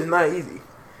 That shit is not easy.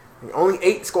 Only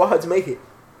 8 squads make it.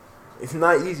 It's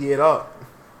not easy at all.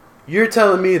 You're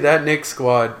telling me that Knicks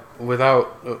squad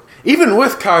without, even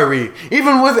with Kyrie,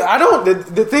 even with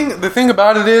the thing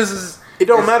about it is It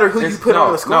don't matter who you put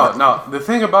on the squad. No. The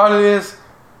thing about it is,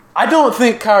 I don't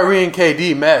think Kyrie and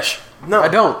KD mesh. No, I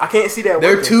don't. I can't see that.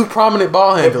 They're working. two prominent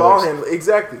ball They're handlers. ball handler.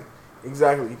 Exactly.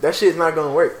 That shit's not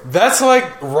gonna work. That's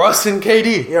like Russ and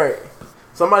KD. You're right.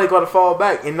 Somebody got to fall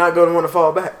back and not gonna want to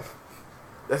fall back.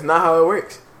 That's not how it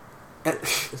works.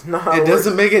 It's not how it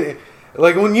doesn't make it.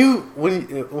 Like when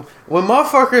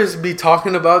motherfuckers be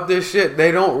talking about this shit,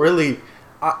 they don't really.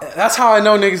 That's how I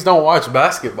know niggas don't watch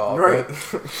basketball, Right.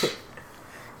 right?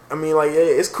 I mean, like,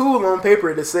 it's cool on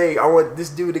paper to say, I want this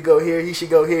dude to go here, he should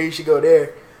go here, he should go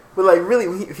there. But, like,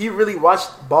 really, if you really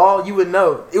watched ball, you would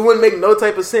know. It wouldn't make no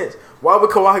type of sense. Why would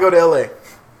Kawhi go to L.A.?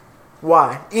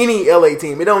 Why? Any L.A.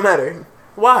 team. It don't matter.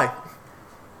 Why?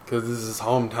 Because this is his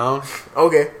hometown.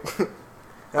 Okay.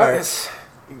 All right.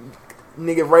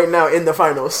 Nigga right now in the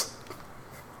finals.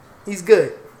 He's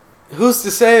good. who's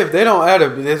to say if they don't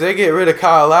if they get rid of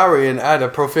Kyle Lowry and add a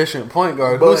proficient point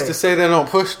guard, But- who's to say they don't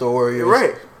push the Warriors? You're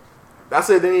right. I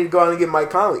said they need to go out and get Mike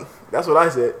Conley. That's what I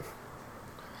said.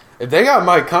 If they got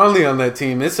Mike Conley on that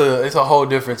team, it's a whole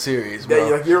different series, bro.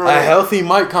 Yeah, like, you're right. A healthy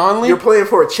Mike Conley? You're playing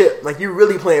for a chip. Like, you're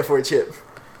really playing for a chip.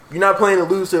 You're not playing to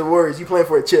lose to the Warriors. You're playing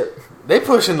for a chip. They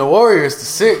pushing the Warriors to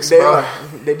 6, They bro. are.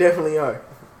 They definitely are.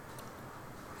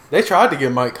 They tried to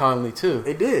get Mike Conley, too.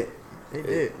 They did. They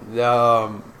did.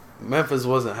 Memphis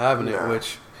wasn't having it, Nah.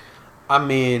 which, I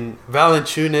mean,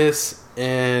 Valanciunas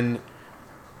and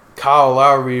Kyle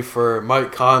Lowry for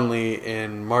Mike Conley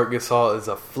and Marc Gasol is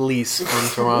a fleece from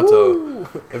Toronto. Woo.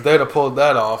 If they'd have pulled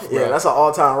that off, Yeah, bro, that's an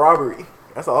all-time robbery.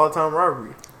 That's an all-time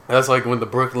robbery. that's like when the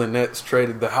Brooklyn Nets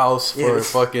traded the house for Yes.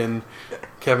 fucking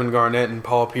Kevin Garnett and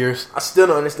Paul Pierce. I still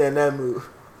don't understand that move.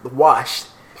 The washed.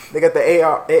 They got the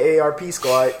AARP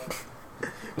squad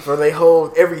for they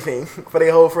hold everything. For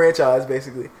their whole franchise,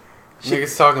 basically.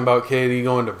 Niggas talking about KD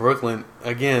going to Brooklyn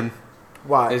again.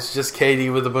 Why? It's just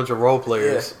KD with a bunch of role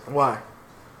players. Yeah. Why?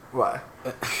 Why?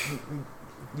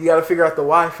 You got to figure out the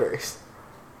why first.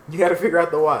 You got to figure out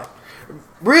the why.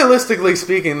 Realistically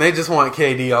speaking, they just want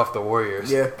KD off the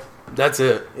Warriors. Yeah. That's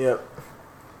it. Yep.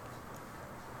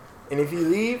 And if he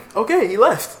leave, okay, he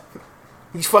left.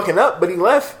 He's fucking up, but he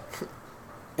left.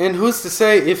 And who's to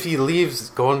say if he leaves,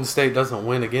 Golden State doesn't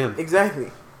win again?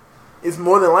 Exactly. It's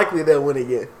more than likely they'll win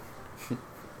again.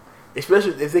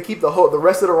 Especially if they keep the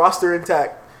rest of the roster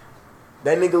intact.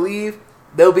 That nigga leave,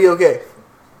 they'll be okay.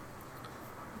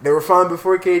 They were fine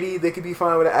before KD. They could be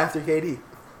fine with it after KD.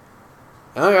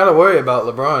 I don't gotta worry about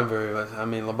LeBron very much. I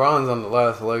mean, LeBron's on the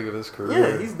last leg of his career.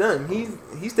 Yeah, he's done.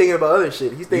 He's thinking about other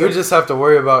shit. He's thinking. You just have to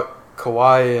worry about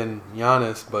Kawhi and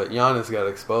Giannis, but Giannis got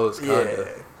exposed kinda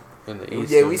in the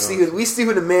East. Yeah, we see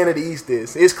who the man of the East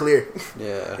is. It's clear.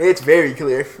 Yeah, It's very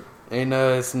clear.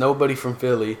 it's nobody from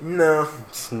Philly. No.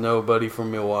 It's nobody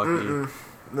from Milwaukee. Mm-mm.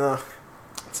 No.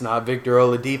 It's not Victor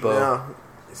Oladipo. No.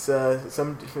 It's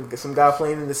some guy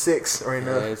playing in the 6 right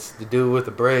now. Yeah, it's the dude with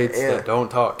the braids Yeah. that don't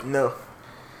talk. No.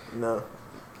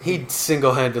 He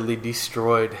single-handedly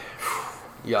destroyed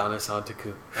Giannis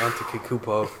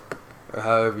Antetokounmpo, or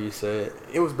however you say it.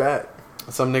 It was bad.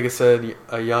 Some nigga said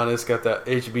Giannis got that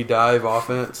HB dive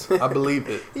offense. I believed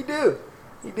it. He do.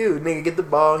 Nigga get the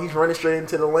ball. He's running straight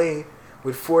into the lane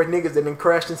with 4 niggas that then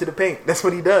crashed into the paint. That's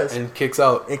what he does. And kicks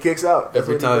out. And kicks out. That's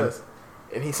Every what time. he does.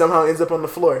 And he somehow ends up on the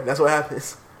floor. That's what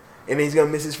happens. And then he's going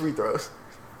to miss his free throws.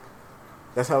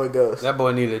 That's how it goes. That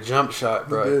boy need a jump shot, He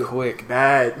bro. do. Quick.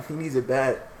 Bad. He needs it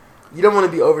bad. You don't want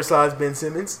to be oversized Ben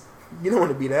Simmons. You don't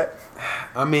want to be that.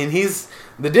 I mean,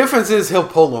 the difference is he'll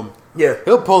pull them. Yeah.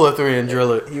 He'll pull a 3 and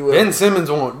drill it. He will. Ben Simmons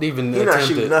won't even He's not attempt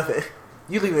shooting it. nothing.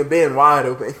 You leaving Ben wide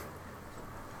open.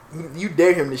 You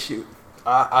dare him to shoot.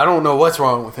 I don't know what's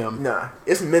wrong with him. Nah.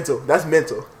 It's mental. That's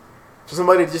mental. For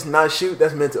somebody to just not shoot,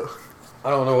 that's mental. I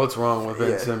don't know what's wrong with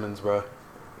Ben Yeah. Simmons, bro.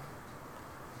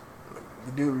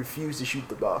 The dude refused to shoot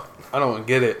the ball. I don't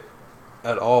get it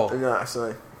at all. Nah,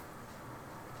 son.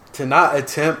 To not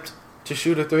attempt to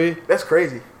shoot a 3, That's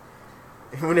crazy.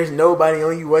 When there's nobody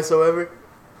on you whatsoever,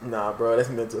 nah, bro, that's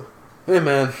mental. hey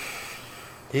man,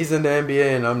 he's in the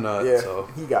NBA and I'm not. Yeah, So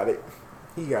he got it.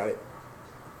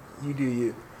 You do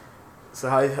you. So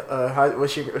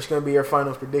what's gonna be your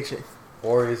finals prediction?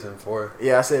 Warriors in 4.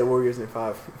 Yeah, I said Warriors in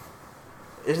 5.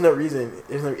 There's no reason.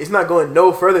 It's not going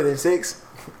no further than 6.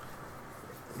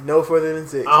 No further than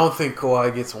 6. I don't think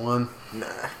Kawhi gets 1 Nah,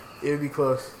 it'll be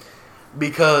close.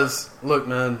 because look,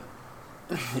 man.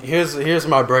 Here's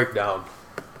my breakdown.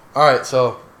 All right,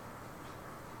 so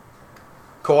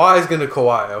Kawhi's gonna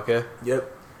Kawhi, okay? Yep.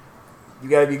 You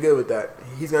gotta be good with that.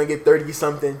 He's gonna get 30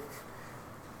 something.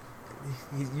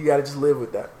 You gotta just live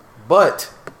with that.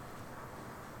 But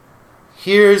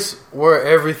here's where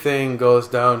everything goes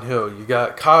downhill. You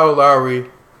got Kyle Lowry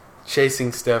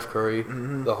chasing Steph Curry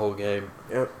Mhm. the whole game,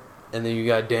 Yep. and then you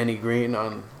got Danny Green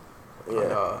on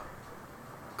Yeah.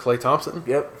 Klay Thompson.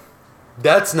 Yep.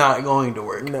 That's not going to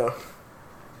work. No.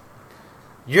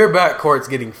 Your backcourt's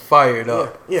getting fired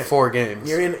up. Yeah. 4 games.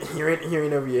 You're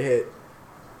in over your head.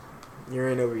 You're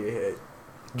in over your head.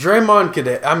 Draymond could.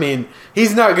 I mean,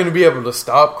 he's not going to be able to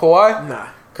stop Kawhi Nah.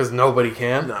 because nobody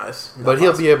can. Nah. It's not But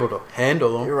he'll possible. be able to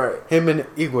handle him. You're right. Him and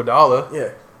Iguodala. Yeah.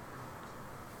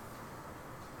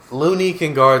 Looney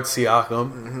can guard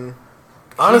Siakam. Mm-hmm.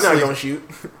 Honestly, He's not gonna shoot.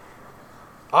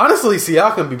 honestly,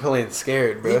 Siakam be playing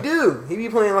scared, bro. He do. He be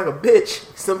playing like a bitch.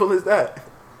 Simple as that.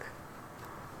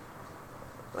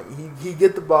 Like he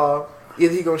get the ball.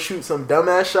 Either he gonna shoot some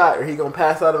dumbass shot or he gonna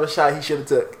pass out of a shot he should have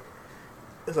took.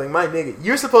 It's like, my nigga,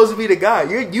 you're supposed to be the guy.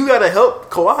 You gotta help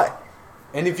Kawhi.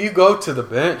 And if you go to the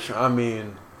bench, I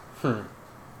mean,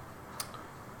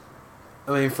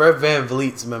 I mean, Fred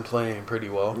VanVleet's been playing pretty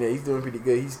well. Yeah, he's doing pretty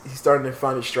good. He's starting to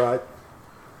find his stride.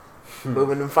 But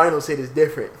when the finals hit, it's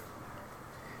different.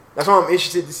 That's why I'm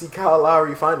interested to see Kyle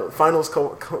Lowry finals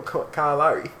Kyle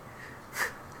Lowry.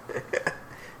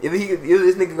 Either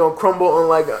this nigga gonna crumble on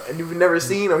like you've never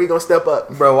seen, or he gonna step up.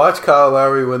 Bro, watch Kyle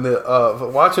Lowry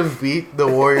watch him beat the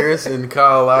Warriors and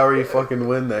Kyle Lowry fucking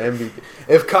win the MVP.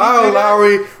 If Kyle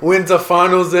Lowry wins a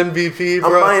Finals MVP,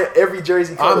 bro, I'm buying every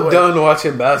jersey colorway. I'm done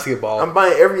watching basketball. I'm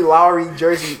buying every Lowry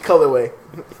jersey colorway.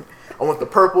 I want the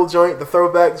purple joint, the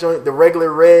throwback joint, the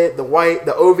regular red, the white,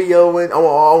 the OVO one. I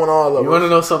want all of them. You want to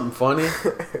know something funny?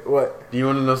 What? Do you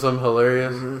want to know something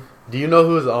hilarious? Mm-hmm. Do you know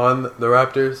who's on the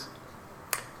Raptors?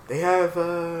 They have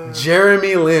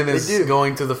Jeremy Lin is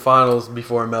going to the finals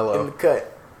before Melo. In the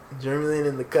cut. Jeremy Lin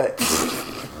in the cut.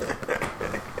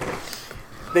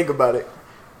 Think about it.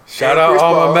 Shout out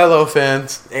all my Melo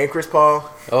fans. And Chris Paul.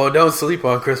 Oh, don't sleep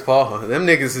on Chris Paul. Them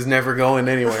niggas is never going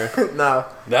anywhere. Nah.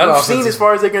 I've seen as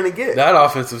far as they're going to get. That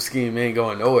offensive scheme ain't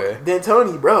going nowhere.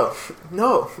 D'Antoni, bro.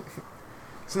 No.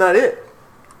 It's not it.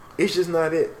 It's just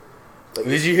not it. Like,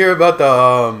 Did you hear about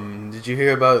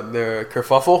their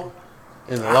kerfuffle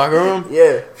in the locker room?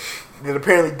 Yeah. That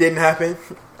apparently didn't happen.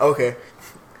 Okay.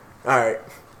 Alright.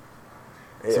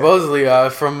 Yeah. Supposedly,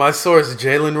 from my source,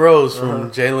 Jalen Rose from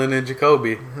Jalen and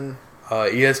Jacoby,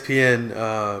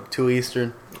 ESPN, 2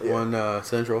 Eastern, 1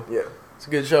 Central. Yeah. It's a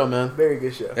good show, man. Very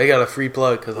good show. They got a free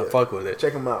plug because I fuck with it.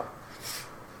 Check them out.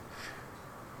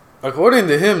 According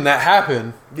to him, that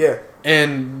happened. Yeah.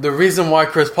 And the reason why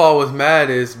Chris Paul was mad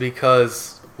is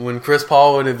because when Chris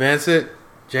Paul would advance it,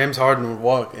 James Harden would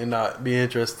walk and not be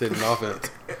interested in offense.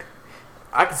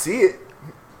 I can see it.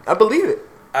 I believe it.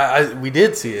 We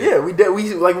did see it. Yeah, we did.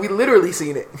 We literally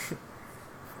seen it.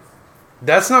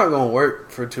 That's not gonna work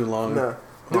for too long. No,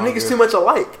 them niggas too much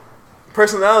alike.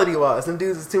 Personality wise, them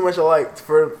dudes is too much alike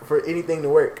for anything to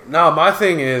work. No, my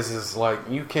thing is like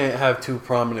you can't have 2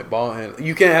 prominent ball handlers.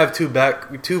 You can't have 2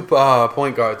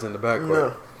 point guards in the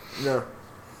backcourt. No,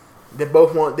 they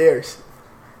both want theirs.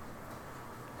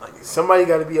 Like, somebody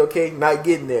got to be okay not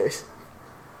getting theirs.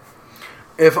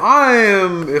 If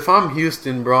I'm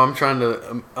Houston, bro, I'm trying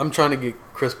to get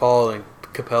Chris Paul and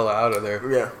Capella out of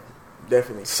there. Yeah,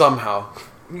 definitely. Somehow.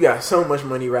 You got so much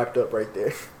money wrapped up right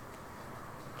there.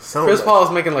 Chris Paul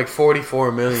is making like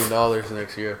 $44 million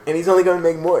next year, and he's only gonna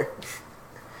make more.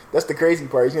 That's the crazy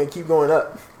part. He's gonna keep going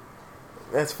up.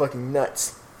 That's fucking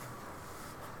nuts.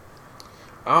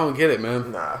 I don't get it,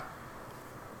 man. Nah.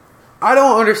 I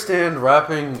don't understand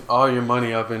wrapping all your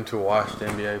money up into washed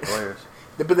NBA players.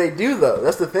 But they do, though.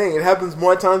 That's the thing. It happens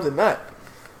more times than not.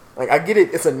 Like, I get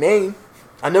it. It's a name.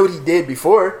 I know what he did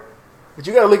before. But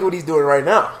you got to look at what he's doing right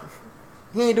now.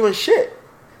 He ain't doing shit.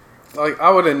 Like, I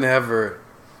would have never...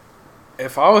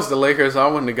 If I was the Lakers, I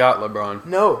wouldn't have got LeBron.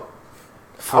 No.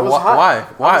 Why?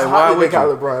 Why would you?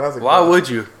 LeBron. I was like, why would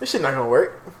you? This shit not going to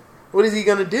work. What is he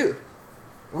going to do?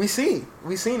 We seen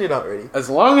it already. As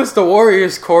long as the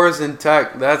Warriors' core is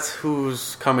intact, that's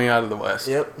who's coming out of the West.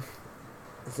 Yep.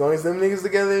 As long as them niggas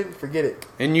together, forget it.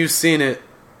 And you've seen it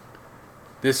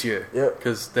this year. Yep.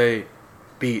 Because they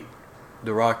beat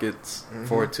the Rockets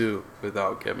 4-2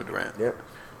 without Kevin Durant. Yep.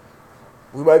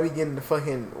 We might be getting the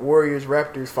fucking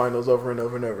Warriors-Raptors finals over and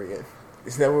over and over again.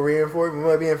 Isn't that what we're in for? We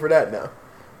might be in for that now.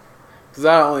 Because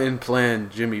I don't plan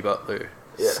Jimmy Butler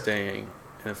staying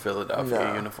in a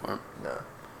Philadelphia uniform. No.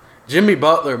 Jimmy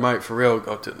Butler might for real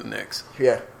go to the Knicks.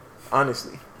 Yeah.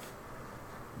 Honestly.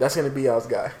 That's going to be y'all's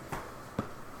guy.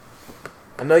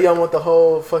 I know y'all want the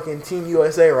whole fucking Team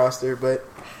USA roster, but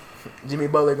Jimmy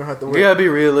Butler going to have to work. You got to be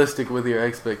realistic with your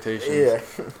expectations. Yeah.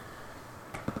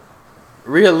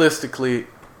 Realistically,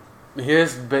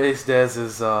 here's Base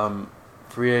Dez's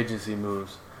free agency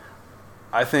moves.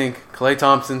 I think Klay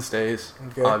Thompson stays,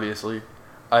 obviously.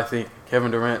 I think Kevin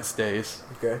Durant stays.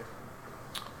 Okay.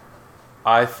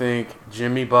 I think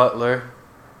Jimmy Butler,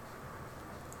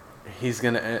 he's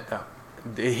going to...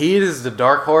 He is the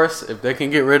dark horse. If they can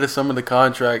get rid of some of the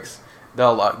contracts,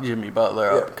 they'll lock Jimmy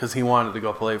Butler up because he wanted to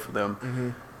go play for them. Mm-hmm.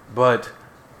 But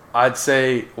I'd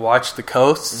say watch the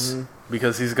coasts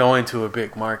because he's going to a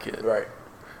big market. Right.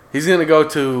 He's going to go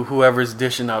to whoever's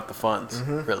dishing out the funds,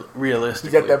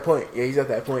 realistically. He's at that point. Yeah, he's at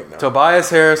that point now.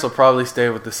 Tobias Harris will probably stay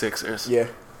with the Sixers. Yeah.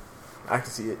 I can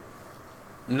see it.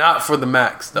 Not for the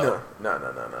max, though. No.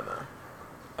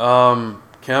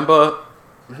 Kemba...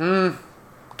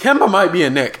 Kemba might be a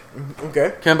Knick.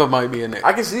 Okay. Kemba might be a Knick.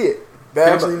 I can see it. That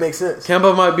actually makes sense.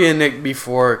 Kemba might be a Knick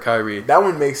before Kyrie. That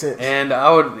one makes sense. And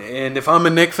if I'm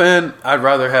a Knick fan, I'd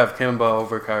rather have Kemba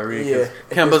over Kyrie. Yeah.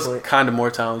 Kemba's kind of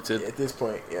more talented. Yeah, at this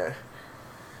point, yeah.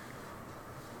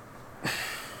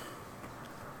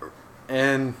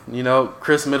 And,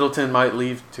 Chris Middleton might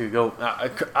leave to go.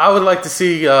 I would like to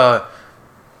see,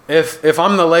 if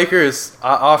I'm the Lakers,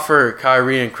 I offer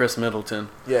Kyrie and Chris Middleton.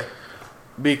 Yeah.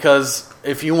 Because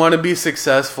if you want to be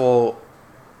successful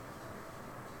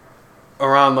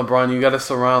around LeBron, you got to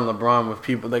surround LeBron with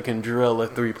people that can drill a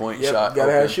 3-point shot. You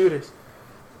gotta have shooters.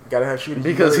 Gotta have shooters.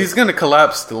 Because he's going to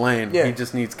collapse the lane. Yeah. He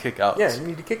just needs kickouts. Yeah, you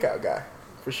need a kick out guy.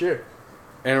 For sure.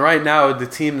 And right now, the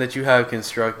team that you have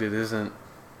constructed isn't.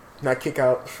 Not kick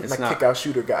out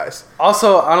shooter guys.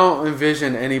 Also, I don't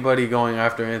envision anybody going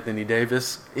after Anthony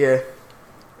Davis. Yeah.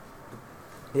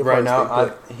 Right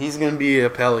now, he's going to be a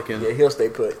Pelican. Yeah, he'll stay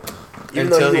put.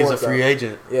 Until he's a free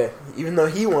agent. Yeah, even though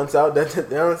he wants out,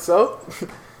 so?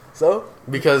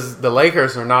 Because the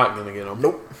Lakers are not going to get him.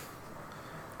 Nope.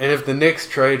 And if the Knicks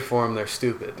trade for him, they're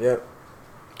stupid. Yep.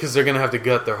 Because they're going to have to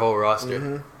gut their whole roster.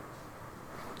 Mm-hmm.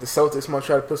 The Celtics might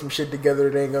try to put some shit together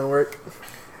that ain't going to work.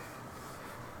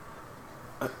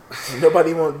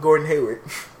 Nobody wants Gordon Hayward.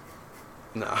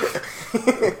 Nah.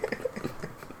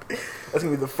 That's going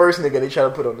to be the first nigga they try to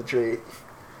put on the trade.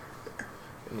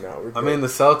 No, we're good. I mean, the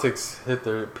Celtics hit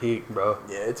their peak, bro.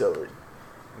 Yeah, it's over.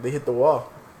 They hit the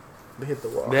wall. The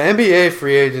NBA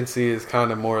free agency is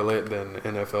kind of more lit than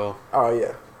NFL. Oh,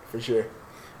 yeah, for sure.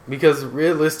 Because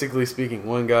realistically speaking,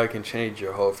 one guy can change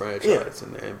your whole franchise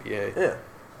in the NBA. Yeah.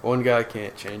 One guy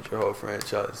can't change your whole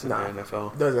franchise in the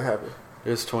NFL. Doesn't happen.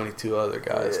 There's 22 other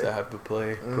guys that have to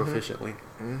play proficiently.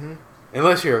 Mm-hmm.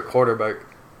 Unless you're a quarterback,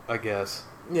 I guess.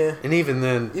 Yeah. And even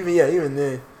then. Even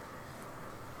then.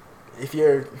 If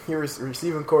your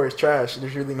receiving core is trash,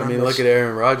 there's really not much. Look at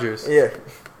Aaron Rodgers. Yeah.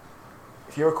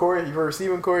 If your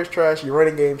receiving core is trash, your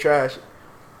running game trash,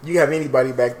 you have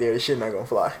anybody back there, the shit not going to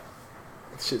fly.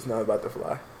 The shit's not about to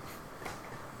fly.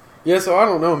 Yeah, so I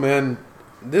don't know, man.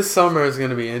 This summer is going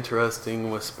to be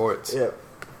interesting with sports. Yeah.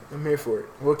 I'm here for it.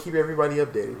 We'll keep everybody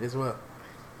updated as well.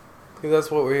 Because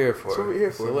that's what we're here for. That's what we're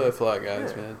here for. So let it fly,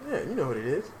 guys, yeah. man. Yeah, you know what it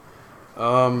is.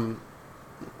 I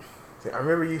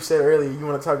remember you said earlier you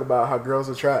want to talk about how girls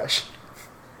are trash.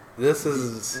 This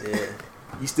is... Yeah.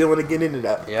 You still want to get into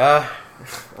that? Yeah.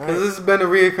 Because this has been a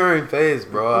reoccurring phase,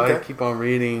 bro. Okay. I keep on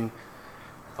reading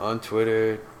on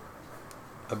Twitter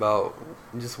about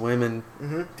just women.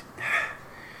 Mm-hmm.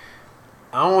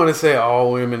 I don't want to say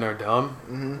all women are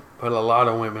dumb, but a lot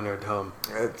of women are dumb.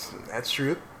 That's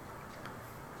true.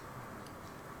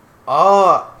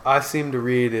 All I seem to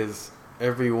read is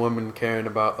every woman caring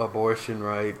about abortion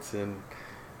rights and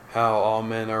how all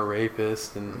men are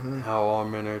rapists and how all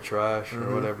men are trash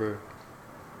or whatever.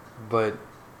 But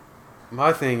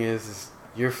my thing is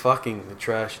you're fucking the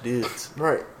trash dudes.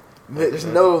 Right. There's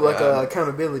no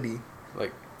accountability.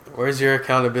 Like, where's your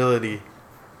accountability?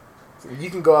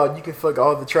 You can go out, you can fuck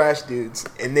all the trash dudes,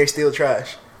 and they're still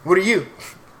trash. What are you?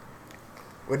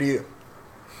 Are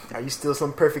you still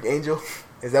some perfect angel?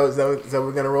 Is that what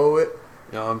we're gonna roll with?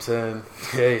 You know what I'm saying?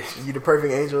 Hey. You the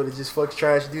perfect angel that just fucks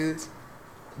trash dudes?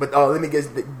 But let me guess,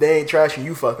 they ain't trash and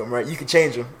you fuck them, right? You can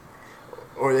change them.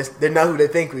 Or they're not who they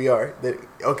think we are.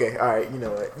 Okay, alright, you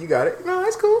know what? You got it. No,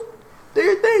 that's cool. Do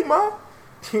your thing, Mom.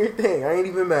 Do your thing. I ain't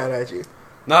even mad at you.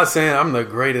 Not saying I'm the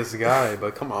greatest guy,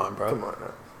 but come on, bro. Come on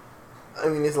now. I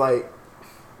mean, it's like,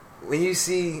 when you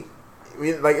see,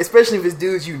 like, especially if it's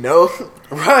dudes you know.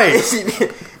 Right.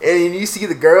 And you see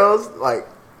the girls, like,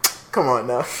 come on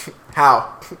now.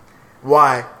 How?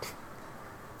 Why?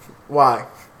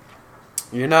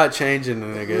 You're not changing the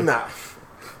nigga. Nah.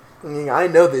 I mean, I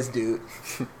know this dude.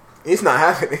 It's not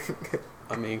happening.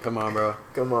 I mean, come on, bro.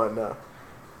 Come on now.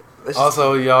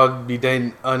 Also, y'all be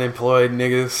dating unemployed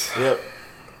niggas.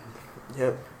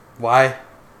 Yep. Why?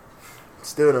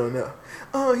 Still don't know.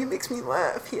 Oh, he makes me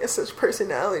laugh. He has such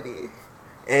personality.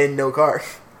 And no car.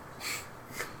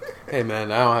 Hey,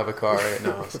 man, I don't have a car right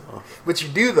now. So. But you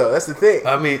do, though. That's the thing.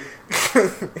 I mean,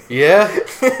 yeah.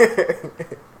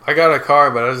 I got a car,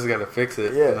 but I just got to fix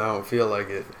it. Yeah. And I don't feel like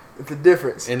it. It's a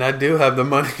difference. And I do have the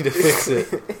money to fix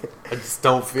it. I just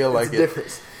don't feel like it. It's a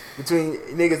difference. Between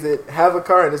niggas that have a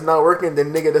car and it's not working,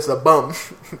 then nigga that's a bum.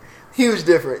 Huge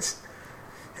difference.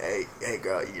 Hey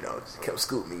girl, just come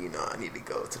scoop me, I need to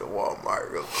go to the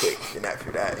Walmart real quick. And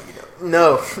after that,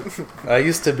 no. I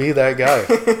used to be that guy.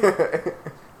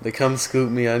 They come scoop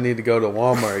me, I need to go to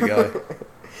Walmart guy.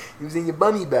 You was in your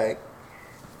bummy bag.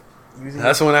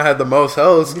 That's when I had the most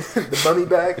hoes. The bummy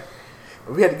bag?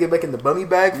 We had to get back in the bummy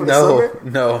bag for the summer?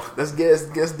 No. Let's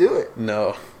do it.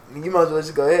 No. You might as well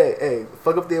just go ahead. Hey,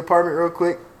 fuck up the apartment real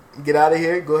quick. Get out of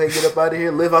here. Go ahead, get up out of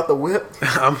here. Live out the whip.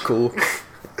 I'm cool.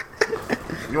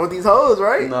 You want these hoes,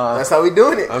 right? Nah. That's how we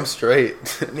doing it. I'm straight.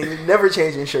 Niggas never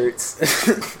changing shirts.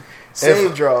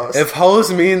 Same draws. If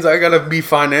hoes means I gotta be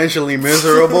financially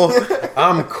miserable,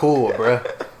 I'm cool,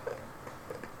 bruh.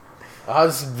 I'll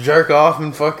just jerk off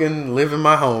and fucking live in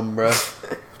my home,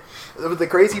 bruh. But the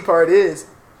crazy part is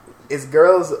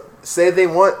girls say they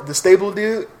want the stable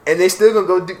dude, and they still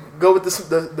gonna go with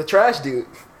the trash dude.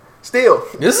 Still,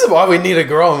 this is why we need a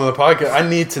girl on the podcast. I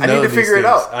need to know. I need to these figure it things.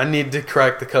 out. I need to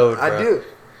crack the code. I bro. do.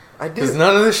 Because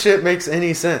none of this shit makes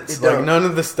any sense. It Like don't. none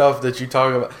of the stuff that you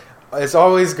talk about. It's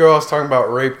always girls talking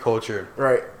about rape culture.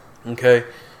 Right. Okay.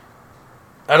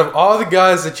 Out of all the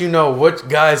guys that you know, what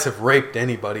guys have raped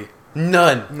anybody?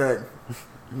 None.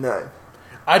 None.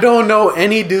 I don't know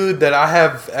any dude that I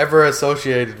have ever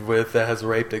associated with that has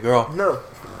raped a girl. No,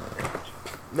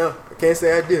 I can't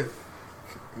say I do.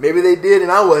 Maybe they did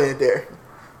and I wasn't there.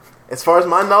 As far as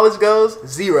my knowledge goes,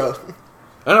 0.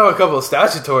 I know a couple of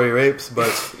statutory rapes,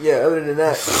 but Yeah, other than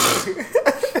that.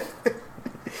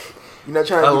 You're not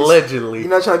trying to allegedly. you're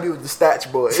not trying to be with the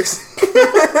Statch boys.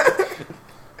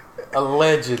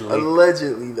 Allegedly.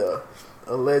 Allegedly, though.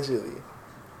 Allegedly.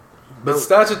 But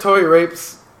statutory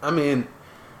rapes, I mean,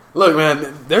 look,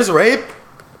 man, there's rape,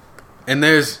 and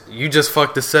there's you just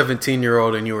fucked a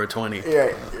 17-year-old and you were 20. You're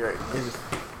right. It's just,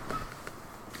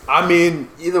 I mean,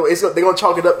 either way, they're going to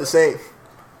chalk it up the same.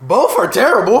 both are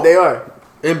terrible. They are.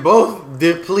 And both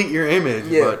deplete your image.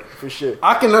 Yeah, But for sure.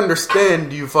 I can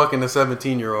understand you fucking a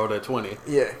 17-year-old at 20.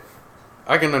 Yeah.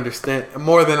 I can understand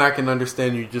more than I can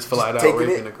understand you just flat out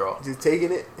raping a girl. Just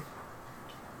taking it.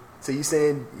 So you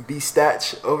saying be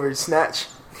Statch over snatch?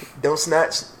 Don't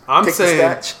snatch. I'm take saying, the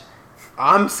Statch.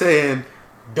 I'm saying,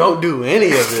 don't do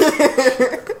any of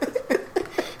it.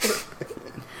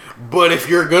 But if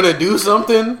you're gonna do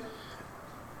something,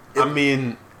 I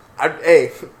mean,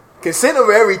 Hey, consent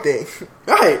over everything.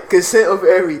 right? Consent over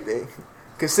everything.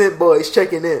 Consent boys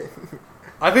checking in.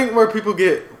 I think where people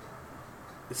get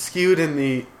skewed in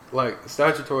the like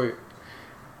statutory,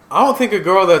 I don't think a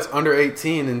girl that's under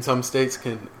 18 in some states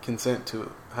can consent to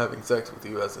having sex with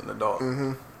you as an adult,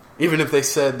 even if they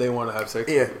said they want to have sex.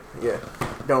 Yeah, with you. yeah.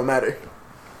 Don't matter.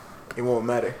 It won't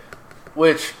matter.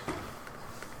 Which,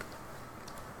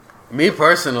 me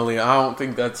personally, I don't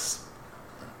think that's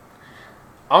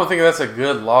a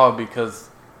good law because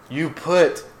you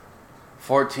put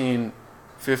 14,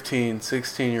 15,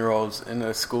 16-year-olds in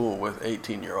a school with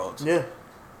 18-year-olds. Yeah.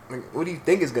 Like, what do you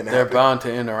think is gonna They're happen? bound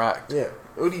to interact. Yeah.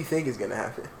 What do you think is gonna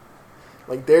happen?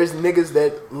 Like, there's niggas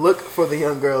that look for the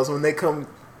young girls when they come.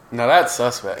 Now that's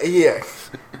suspect. Yeah.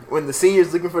 When the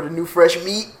seniors looking for the new fresh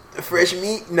meat,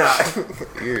 nah.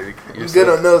 You're I'm good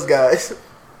on those guys.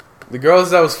 The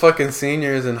girls that was fucking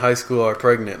seniors in high school are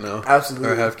pregnant now. Absolutely.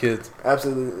 Or have kids.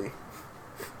 Absolutely.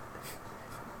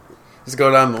 Just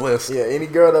go down the list. Yeah. Any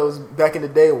girl that was back in the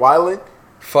day wilding.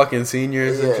 Fucking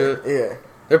seniors and shit. Yeah.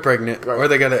 They're pregnant. Right. Or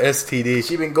they got an STD.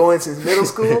 She been going since middle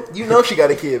school. You know she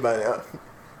got a kid by now.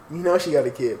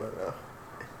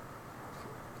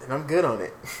 And I'm good on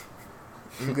it.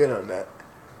 I'm good on that.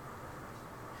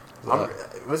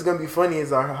 What's gonna be funny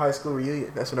is our high school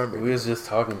reunion. That's what I'm We was just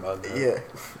talking about that. Yeah.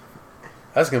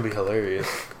 That's gonna be hilarious.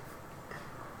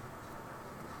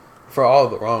 For all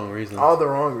the wrong reasons. All the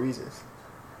wrong reasons.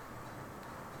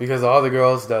 Because all the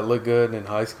girls that look good in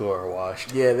high school are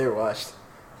washed. Yeah, they're washed.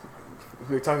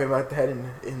 We were talking about that in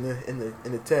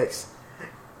the text.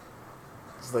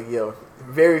 It's like, yo,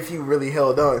 very few really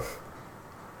held on.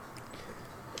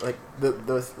 Like he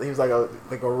was like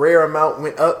a rare amount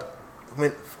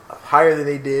went higher than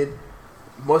they did.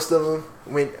 Most of them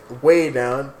went way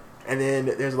down, and then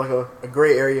there's like a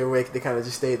gray area where they kind of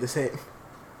just stayed the same.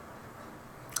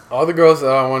 All the girls that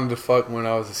I wanted to fuck when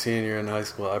I was a senior in high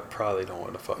school, I probably don't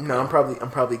want to fuck. No, now. I'm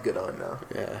probably good on now.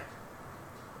 Yeah.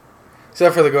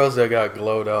 Except for the girls that got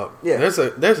glowed up. Yeah. There's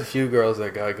a few girls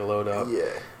that got glowed up. Yeah.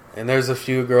 And there's a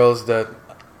few girls that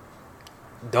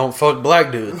don't fuck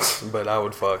black dudes, but I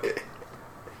would fuck.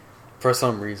 For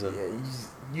some reason.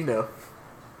 Yeah,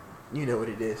 you know what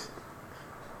it is.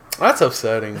 That's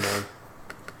upsetting, man.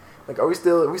 Like, are we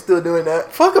still doing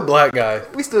that? Fuck a black guy.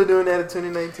 We still doing that in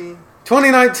 2019?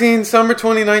 2019, summer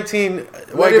 2019,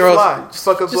 white Let it girls. fly. Just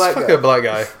fuck a black fuck guy. a black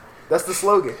guy. That's the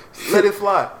slogan. Let it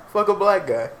fly. Fuck a black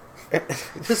guy.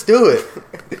 Just do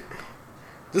it.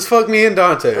 Just fuck me and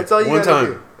Dante. That's all you one gotta time.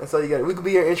 do. That's all you gotta. We could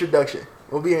be your introduction.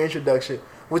 We'll be your introduction.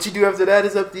 What you do after that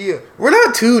is up to you. We're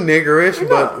not too niggerish,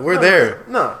 but we're there.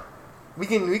 No, we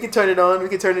can turn it on. We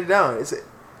can turn it down.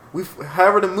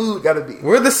 However the mood gotta be.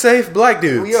 We're the safe black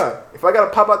dudes. We are. If I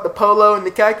gotta pop out the polo and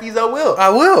the khakis, I will. I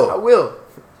will. I will.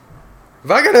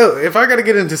 If I gotta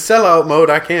get into sellout mode,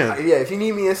 I can. Yeah, if you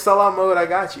need me in sellout mode, I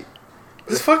got you.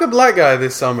 Just fuck a black guy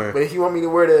this summer. But if you want me to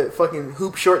wear the fucking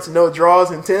hoop shorts, no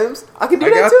draws, and Timbs, I can do I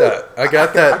that got too. that. I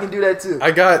got that. I can do that too.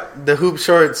 I got the hoop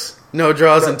shorts, no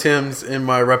draws, and Timbs in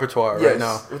my repertoire right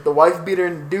now. With the wife beater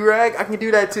and do-rag, I can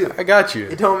do that too. I got you.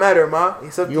 It don't matter, ma.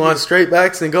 Except You want straight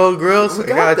backs and gold grills? We I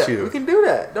got that. you. We can do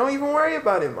that. Don't even worry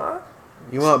about it, ma.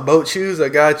 You want boat shoes? I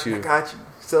got you. I got you.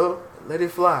 So, let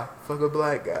it fly. Fuck a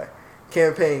black guy.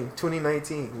 Campaign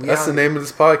 2019. That's the name of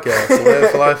this podcast. So let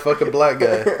it fly, fuck a black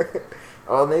guy.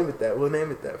 I'll name it that. We'll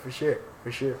name it that for sure.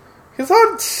 For sure. Because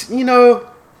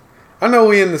I know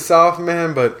we in the South,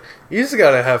 man, but you just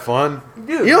gotta have fun.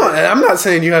 Dude, You don't. I'm not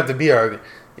saying you have to be our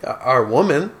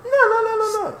woman.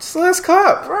 No. Just let's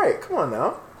clap. Right. Come on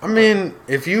now. I mean,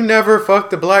 if you never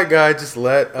fucked a black guy, just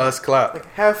let us clap.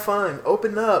 Like, have fun.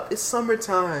 Open up. It's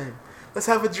summertime. Let's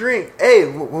have a drink. Hey,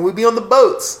 when we be on the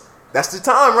boats, that's the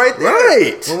time right there.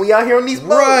 Right. When we out here on these boats.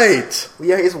 Right.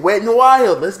 We out here, it's wet and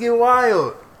wild. Let's get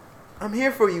wild. I'm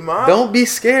here for you, Mom. Don't be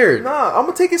scared. Nah, I'm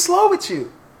going to take it slow with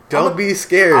you. Don't be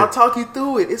scared. I'll talk you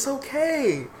through it. It's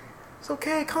okay. It's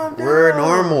okay. Calm down. We're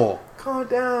normal. Calm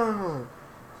down.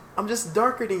 I'm just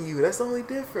darker than you. That's the only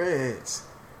difference.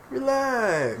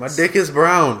 Relax. My dick is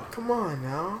brown. Come on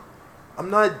now. I'm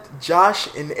not Josh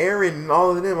and Aaron and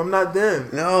all of them. I'm not them.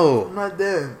 I'm No. not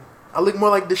them. I look more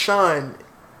like Deshaun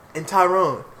and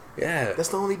Tyrone. Yeah. That's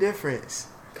the only difference.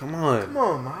 Come on. Come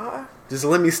on, Ma. Just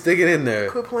let me stick it in there.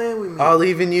 Quit playing with me. I'll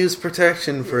even use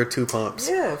protection for 2 pumps.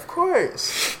 Yeah, of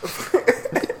course.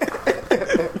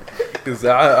 Because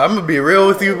I'm going to be real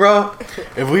with you, bro.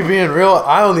 If we being real,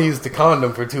 I only use the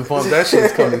condom for 2 pumps. That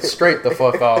shit's coming straight the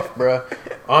fuck off, bro.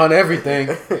 On everything.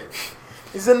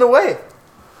 It's in the way.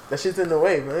 That shit's in the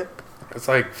way, man. It's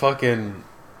like fucking...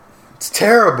 It's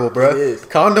terrible, bro. It is.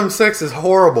 Condom sex is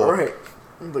horrible. All right.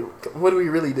 Look, what are we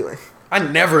really doing? I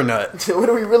never nut. What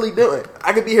are we really doing?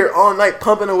 I could be here all night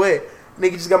pumping away.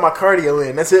 Nigga just got my cardio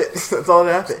in. That's it. That's all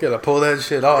that happened. Gotta pull that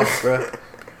shit off, bro.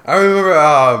 I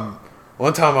remember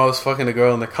one time I was fucking a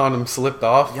girl and the condom slipped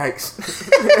off. Yikes.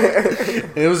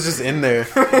 It was just in there.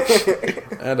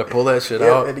 I had to pull that shit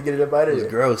Yeah, out. had to get it up out It of was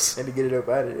there. gross. Had to get it up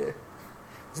out of there.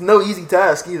 It's no easy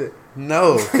task either.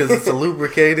 No, because it's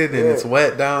lubricated and Yeah. it's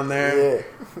wet down there. Yeah.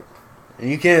 And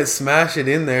you can't smash it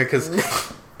in there because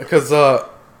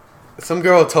some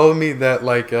girl told me that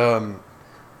like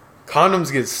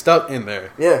condoms get stuck in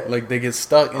there. Yeah. Like they get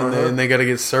stuck in there and they gotta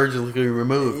get surgically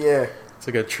removed. Yeah. It's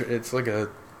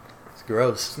it's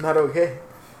gross. It's not okay.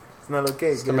 It's not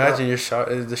okay. Just imagine the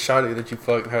shotty that you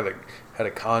fucked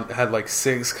had like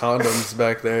 6 condoms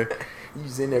back there, You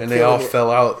just in there and killing they all it.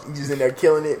 fell out. You just in there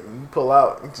killing it and you pull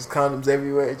out. And just condoms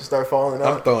everywhere. It just start falling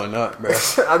I'm out. throwing up, bro.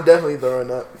 I'm definitely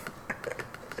throwing up.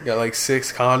 Got like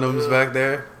 6 condoms back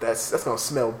there. That's gonna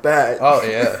smell bad. Oh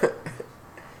yeah.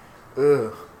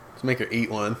 Ugh. Let's make her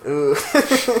eat one. Ugh.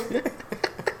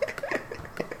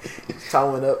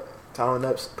 Tying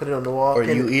up, put it on the wall. Or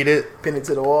pin you it, eat it. Pin it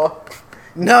to the wall.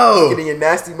 No. Get in your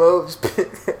nasty mode. Just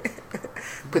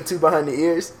put 2 behind the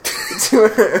ears.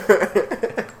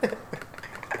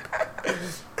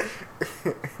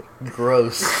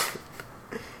 Gross.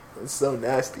 It's so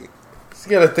nasty. You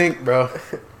gotta think, bro.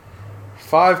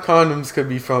 5 condoms could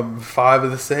be from 5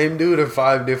 of the same dude or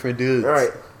 5 different dudes. All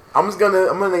right. I'm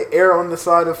gonna err on the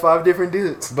side of 5 different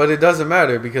dudes. But it doesn't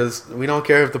matter because we don't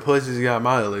care if the pussy's got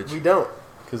mileage We don't.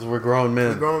 because we're grown men.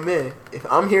 We're grown men. If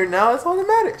I'm here now, that's all that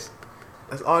matters.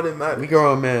 That's all that matters. We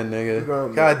grown men, nigga. We grown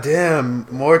men. God damn,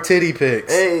 more titty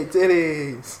pics. Hey,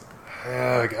 titties.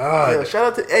 Oh God. Yeah, shout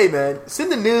out to man.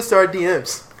 Send the news to our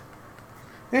DMs.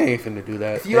 They ain't finna do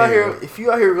that. If you out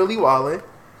here really wildin',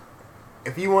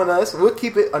 if you want us, we'll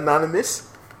keep it anonymous.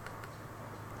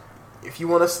 If you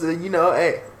want us to,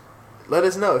 hey, let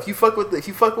us know. If you fuck with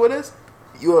us,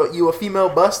 you a female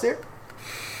buster,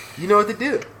 you know what to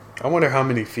do. I wonder how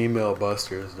many female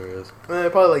busters there is.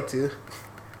 Probably like 2.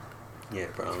 Yeah,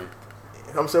 probably.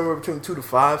 I'm somewhere between 2 to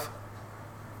 5,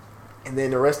 and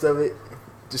then the rest of it,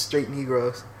 just straight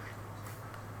Negroes.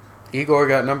 Igor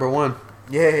got number 1.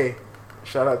 Yay!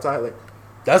 Shout out Tyler.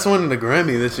 That's winning the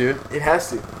Grammy this year. It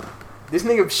has to. This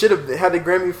nigga should have had the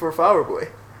Grammy for Flower Boy.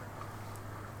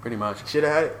 Pretty much. Should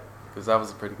have had it. Because that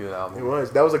was a pretty good It album. was.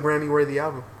 That was a Grammy worthy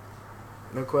album.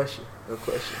 No question. No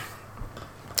question.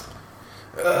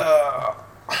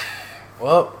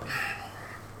 Well,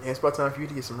 Yeah, it's about time for you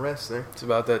to get some rest, sir. it's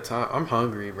about that time. I'm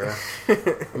hungry, bro. I'm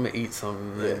gonna eat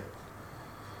something then. Yeah.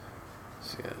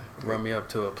 Just gotta run me up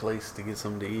to a place to get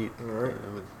something to eat. Alright.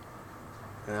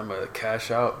 And I'm gonna cash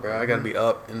out, bro. I gotta be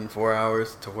up in 4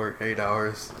 hours to work 8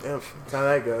 hours. Yep, that's how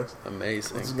that goes.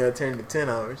 Amazing. It's gonna turn to 10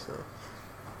 hours, so.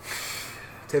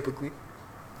 Typically.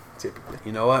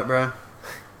 You know what, bro?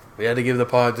 We had to give the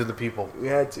pod to the people. We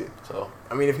had to. So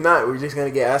I mean, if not, we're just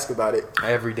gonna get asked about it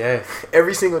every day.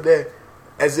 every single day,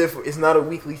 as if it's not a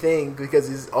weekly thing because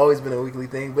it's always been a weekly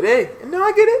thing. But hey, no,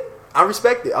 I get it. I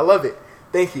respect it. I love it.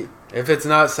 Thank you. If it's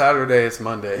not Saturday, it's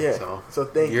Monday. Yeah. So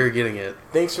thank you're you. getting it.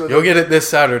 Thanks for. You'll get it this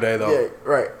Saturday though. Yeah,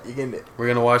 right. You're getting it. We're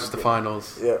gonna watch the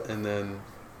finals. Yeah. And then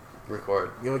record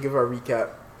We'll give our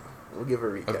recap. We'll give a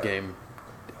recap. of game.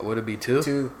 Would it be 2?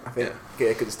 2, I think. Yeah.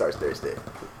 Okay, because it starts Thursday.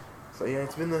 So yeah,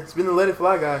 it's been the Let It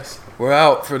Fly, guys. We're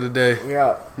out for the day. We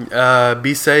out.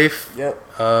 Be safe.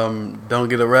 Yep. Don't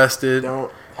get arrested.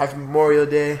 Don't. Happy Memorial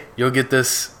Day. You'll get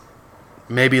this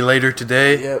maybe later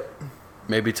today. Yep.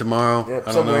 Maybe tomorrow. Yep.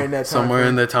 I don't know. In that time Somewhere frame.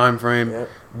 in the time frame. Yep.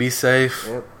 Be safe.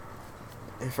 Yep.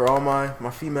 And for all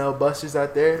my female busters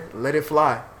out there, let it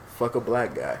fly. Fuck a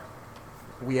black guy.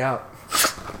 We out.